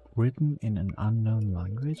written in an unknown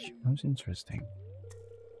language? Most interesting.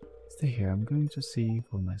 Stay here, I'm going to see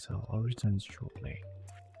for myself. I'll return shortly.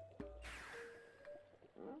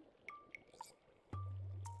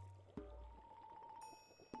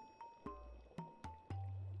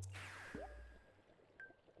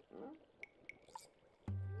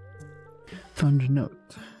 Found a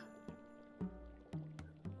note.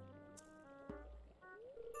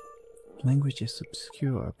 Language is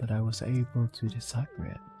obscure, but I was able to decipher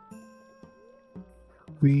it.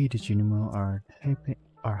 We, the Junimo,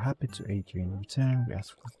 are happy to aid you. In return, we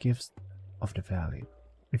ask for gifts of the valley.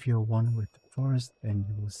 If you are one with the forest, then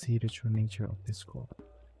you will see the true nature of this scroll.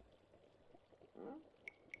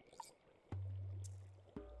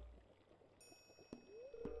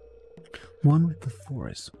 One with the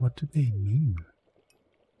forest, what do they mean?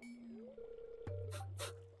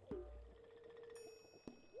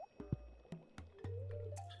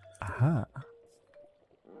 Aha.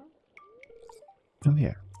 Come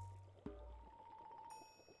here.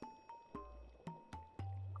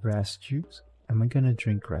 Grass juice? Am I gonna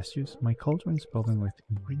drink grass juice? My cauldron is bubbling with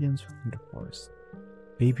ingredients from the forest.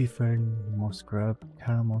 Baby fern, moss grub,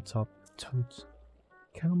 caramel top toads.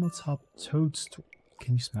 Caramel top toadstool.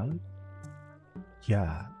 Can you smell it?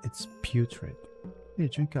 Yeah, it's putrid. Here,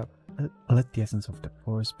 drink up. Let the essence of the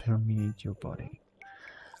forest permeate your body.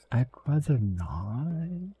 I'd rather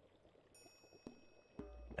not.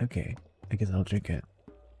 Okay, I guess I'll drink it.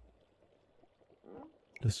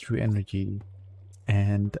 Plus true energy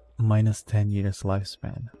and minus 10 years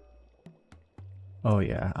lifespan. Oh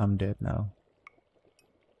yeah, I'm dead now.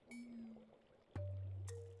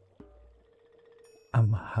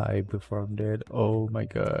 I'm high before I'm dead. Oh my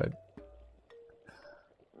god.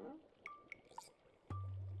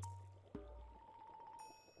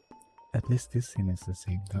 At least this scene is the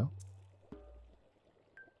same though.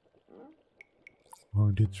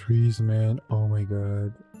 Oh, the trees, man. Oh my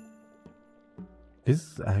god. This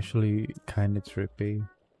is actually kind of trippy.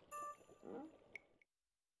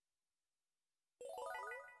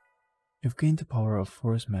 You've gained the power of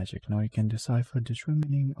forest magic. Now you can decipher the true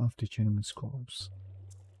meaning of the Junimo scrolls.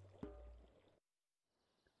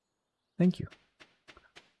 Thank you.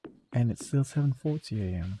 And it's still 7:40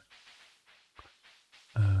 AM.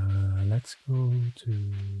 Let's go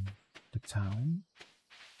to the town.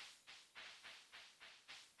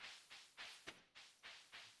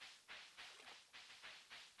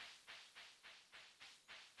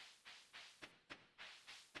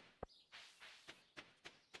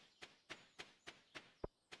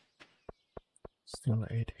 Still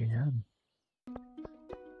 8 AM.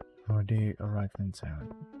 Or they arrive in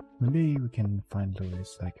town. Maybe we can find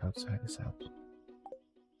Louis like outside his house.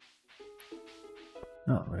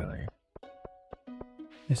 Not really.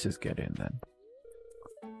 Let's just get in then.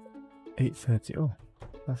 8:30. Oh,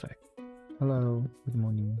 perfect. Hello, good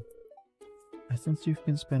morning. Since you've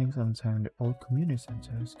been spending some time in the old community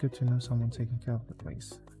center, it's good to know someone taking care of the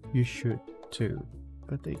place. You should too,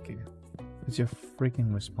 but thank you. It's your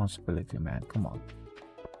freaking responsibility, man. Come on.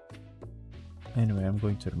 Anyway, I'm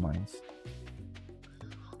going to the mines.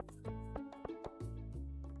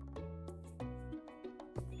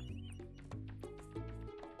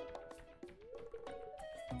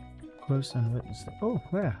 Close and witness. Oh,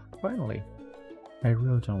 yeah, finally. I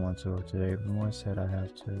really don't want to work today, but Moore said I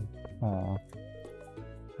have to. Aww.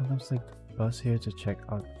 Sometimes like the bus here to check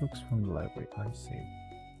out books from the library. I see.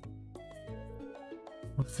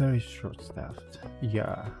 We're very short-staffed.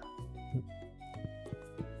 Yeah.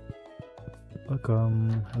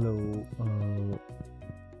 Welcome. Hello.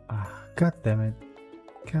 God damn it.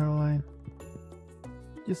 Caroline.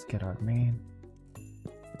 Just get out, man.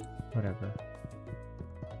 Whatever.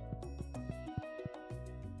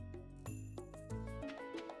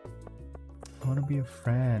 I wanna be a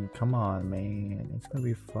friend. Come on, man. It's gonna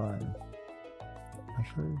be fun.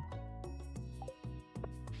 Actually.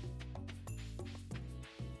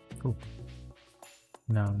 Cool.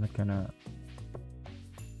 No, I'm not gonna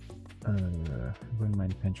ruin my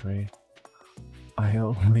inventory. I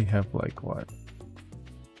only have like what?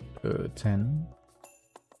 10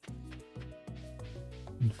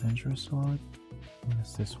 inventory slot. What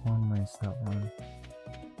is this one? What is that one?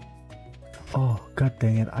 Oh, god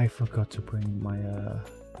dang it, I forgot to bring my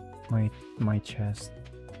my chest.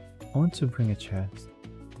 I want to bring a chest.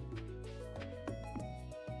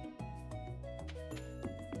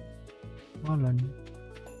 Hold on.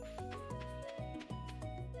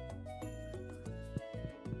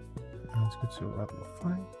 Let's go to level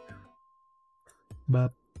 5.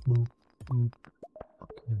 Bop, boop, boop.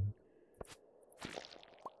 Okay.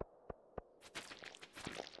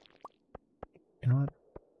 You know what?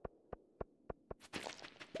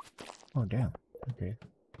 Oh damn, okay.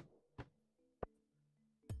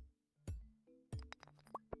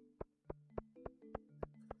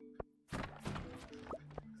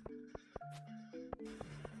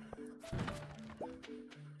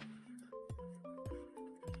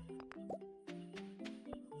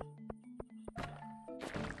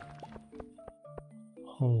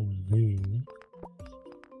 Holy.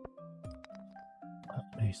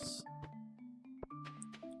 Nice.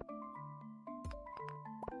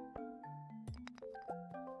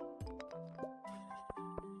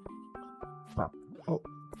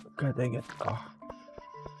 dang it. Oh.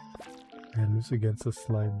 I lose against a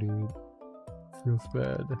slime, dude. Feels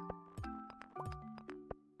bad.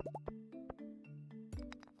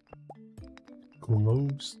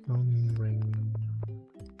 Glowstone ring.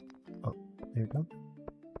 Oh, there you go.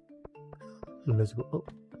 Let's go. Oh.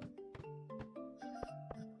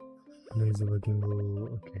 Laser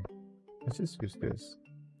gimbal. Okay. Let's just use this.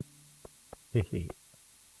 Hehe.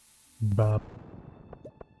 Bop.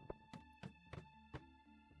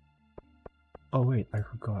 Oh wait, I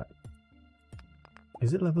forgot.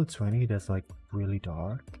 Is it level 20 that's like really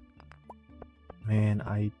dark? Man,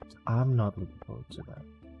 I'm not looking forward to that.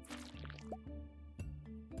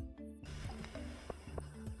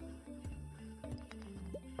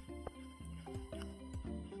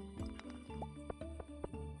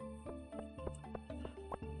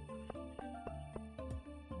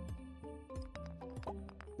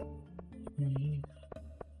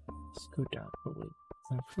 Let's go down. Oh wait, is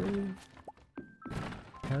that free?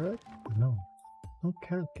 Carrot? No. No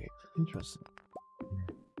carrot cake. Interesting.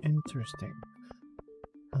 Interesting.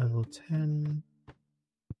 Level 10.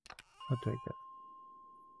 What do I get?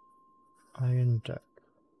 Iron deck.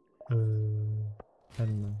 I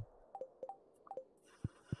don't know.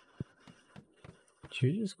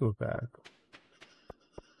 Should we just go back?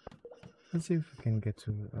 Let's see if we can get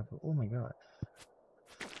to level. Oh my god.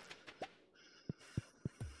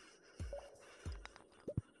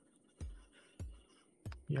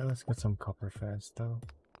 Yeah, let's get some copper fast though.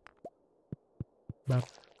 Bop.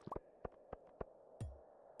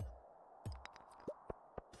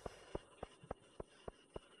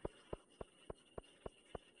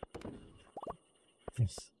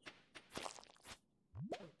 Yes.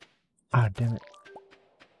 Ah, damn it.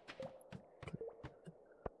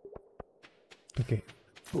 Okay.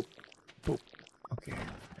 Boop. Boop. Okay.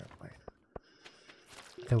 Never mind.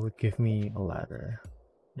 That would give me a ladder.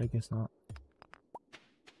 I guess not.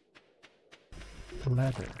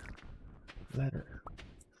 Ladder. Ladder.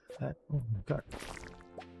 That. Oh my god.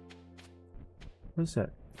 What is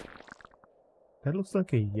that? That looks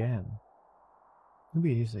like a yam.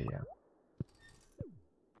 Maybe it is a yam.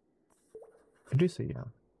 It is a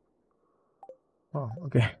yam. Oh,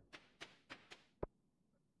 okay.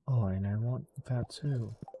 Oh, and I want that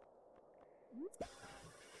too.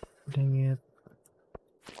 Dang it.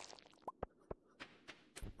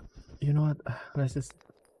 You know what? Let's just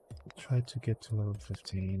try to get to level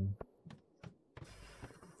 15.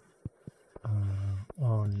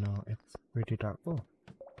 Oh no, it's pretty dark. Oh,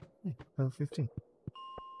 hey, level 15.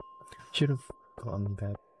 Should have gotten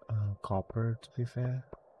that copper to be fair.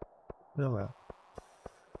 Oh well.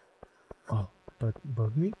 Oh, but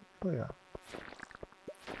bug me? Oh yeah.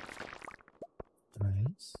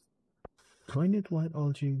 Nice. Do I need white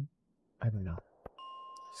algae? I don't know.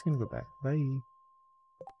 Just gonna go back. Bye.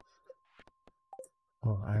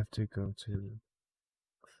 Oh, I have to go to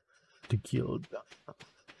the guild.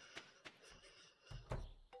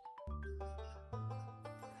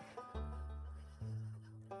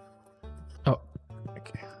 Oh,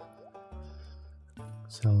 okay.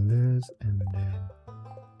 Sell this and then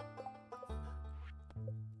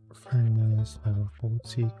furnace level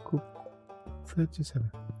 40, cook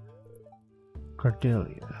 37.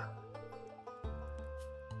 Cordelia.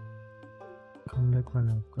 Come back when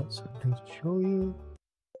I've got something to show you.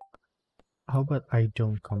 How about I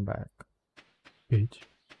don't come back, bitch?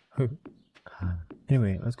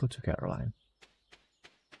 Anyway, let's go to Caroline.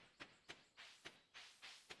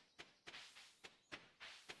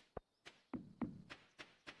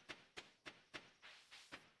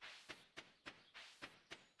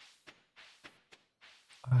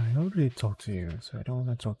 I already talked to you, so I don't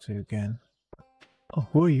want to talk to you again. Oh,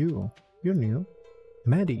 who are you? You're new.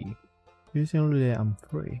 Maddie. You're the only day I'm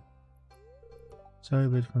free. Sorry,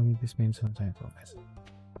 but for me this means sometimes for myself.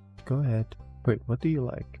 Go ahead. Wait, what do you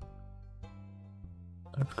like?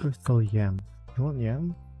 Earth crystal yam. You want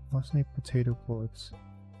yam? Mostly potato pods.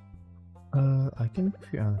 I can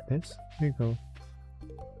give you amethyst. Here you go.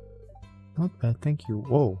 Not bad, thank you.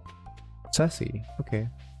 Whoa. Sassy. Okay.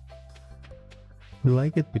 You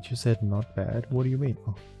like it, but you said not bad. What do you mean?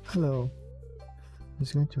 Oh, hello. I'm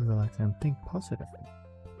just going to relax and think positively.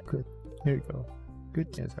 Good. Here you go.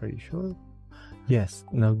 Goodness, are you sure? Yes.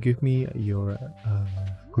 Now give me your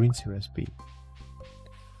green tea recipe.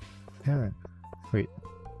 Karen. Wait.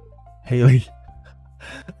 Haley.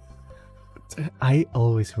 I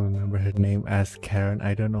always remember her name as Karen.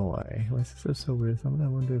 I don't know why. My sister's so weird. Sometimes I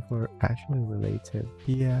wonder if we're actually related.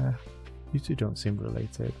 Yeah. You two don't seem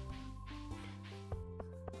related.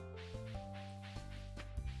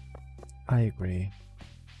 I agree.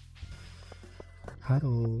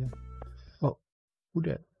 Hello. Oh, who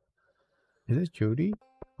that? Is it Jody?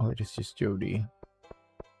 Oh, it is just Jody.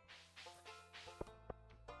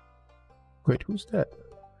 Wait, who's that?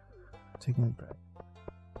 Taking a break.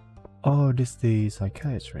 Oh, this is the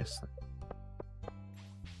psychiatrist.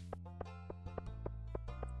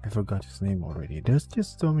 I forgot his name already. There's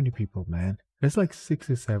just so many people, man. There's like 6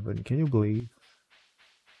 or 7. Can you believe?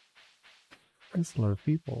 That's a lot of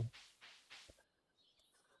people.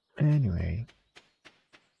 Anyway.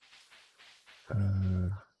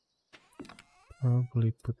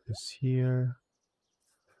 Probably put this here.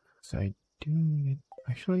 So I do need...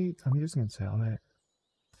 Actually, I'm just gonna sell it.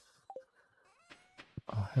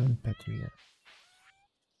 Oh, I haven't pet you yet.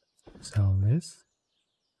 Sell this.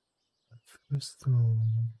 First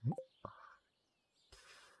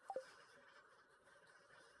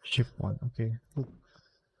ship 1, okay. Ooh.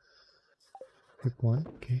 Ship 1,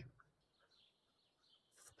 okay.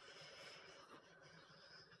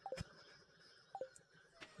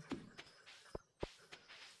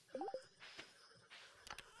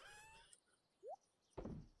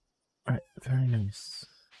 Alright, very nice.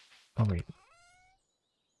 Oh wait.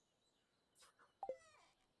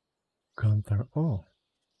 Gunther. Oh,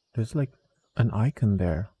 there's like an icon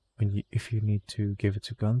there when you, if you need to give it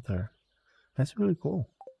to Gunther. That's really cool.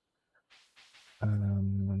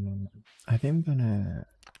 I think I'm gonna,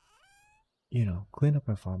 you know, clean up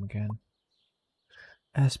my farm again.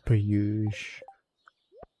 As per usual.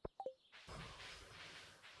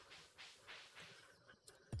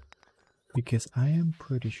 Because I am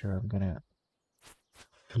pretty sure I'm gonna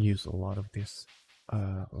use a lot of this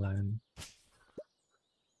land.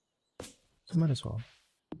 So might as well.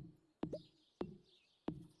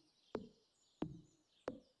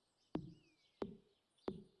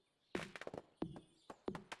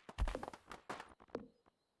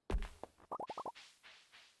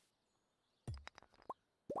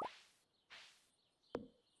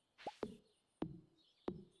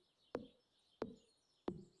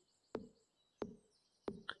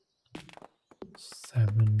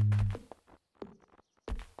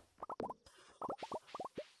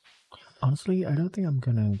 Honestly, I don't think I'm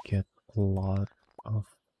gonna get a lot of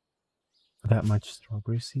that much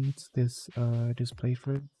strawberry seeds this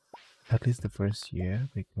playthrough, at least the first year,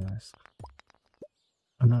 because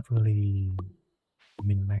I'm not really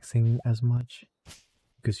min-maxing as much.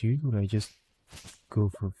 Because usually I just go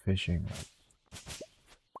for fishing like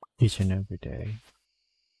each and every day,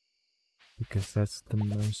 because that's the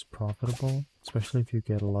most profitable, especially if you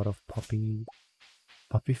get a lot of puppy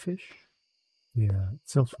fish. Yeah, it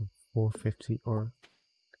sells for 450, or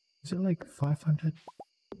is it like 500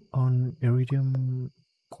 on iridium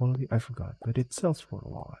quality? I forgot, but it sells for a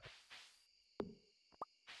lot.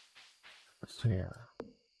 So yeah,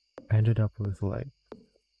 I ended up with like,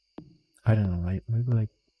 I don't know, like maybe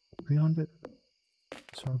like 300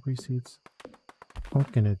 strawberry seeds. I'm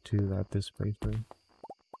not gonna do that this playthrough.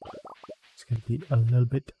 It's gonna be a little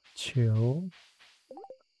bit chill.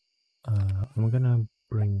 I'm gonna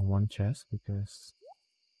bring one chest because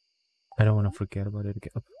I don't want to forget about it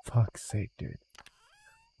again. Oh, fuck's sake, dude.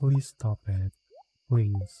 Please stop it.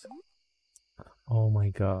 Please. Oh my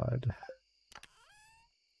god.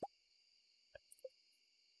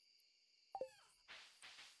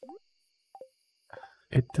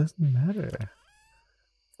 It doesn't matter.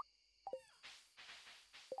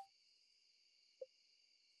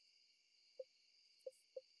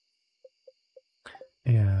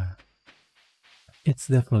 Yeah. It's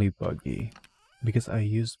definitely buggy. Because I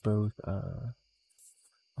use both,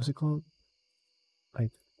 what's it called?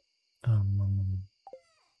 Like,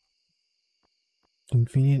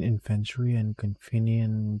 convenient inventory and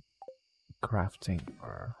convenient crafting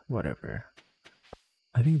or whatever.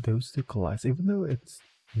 I think those two collide, even though it's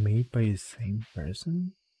made by the same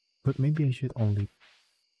person, but maybe I should only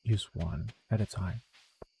use one at a time.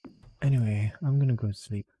 Anyway, I'm gonna go to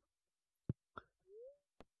sleep.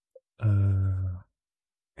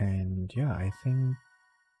 And yeah, I think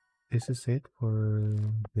this is it for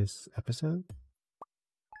this episode.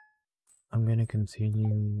 I'm gonna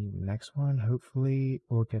continue next one. Hopefully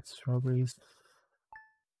we'll get strawberries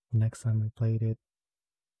next time I played it.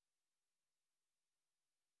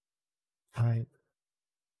 Alright.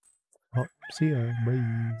 Well, see ya.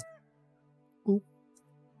 Bye. Oop.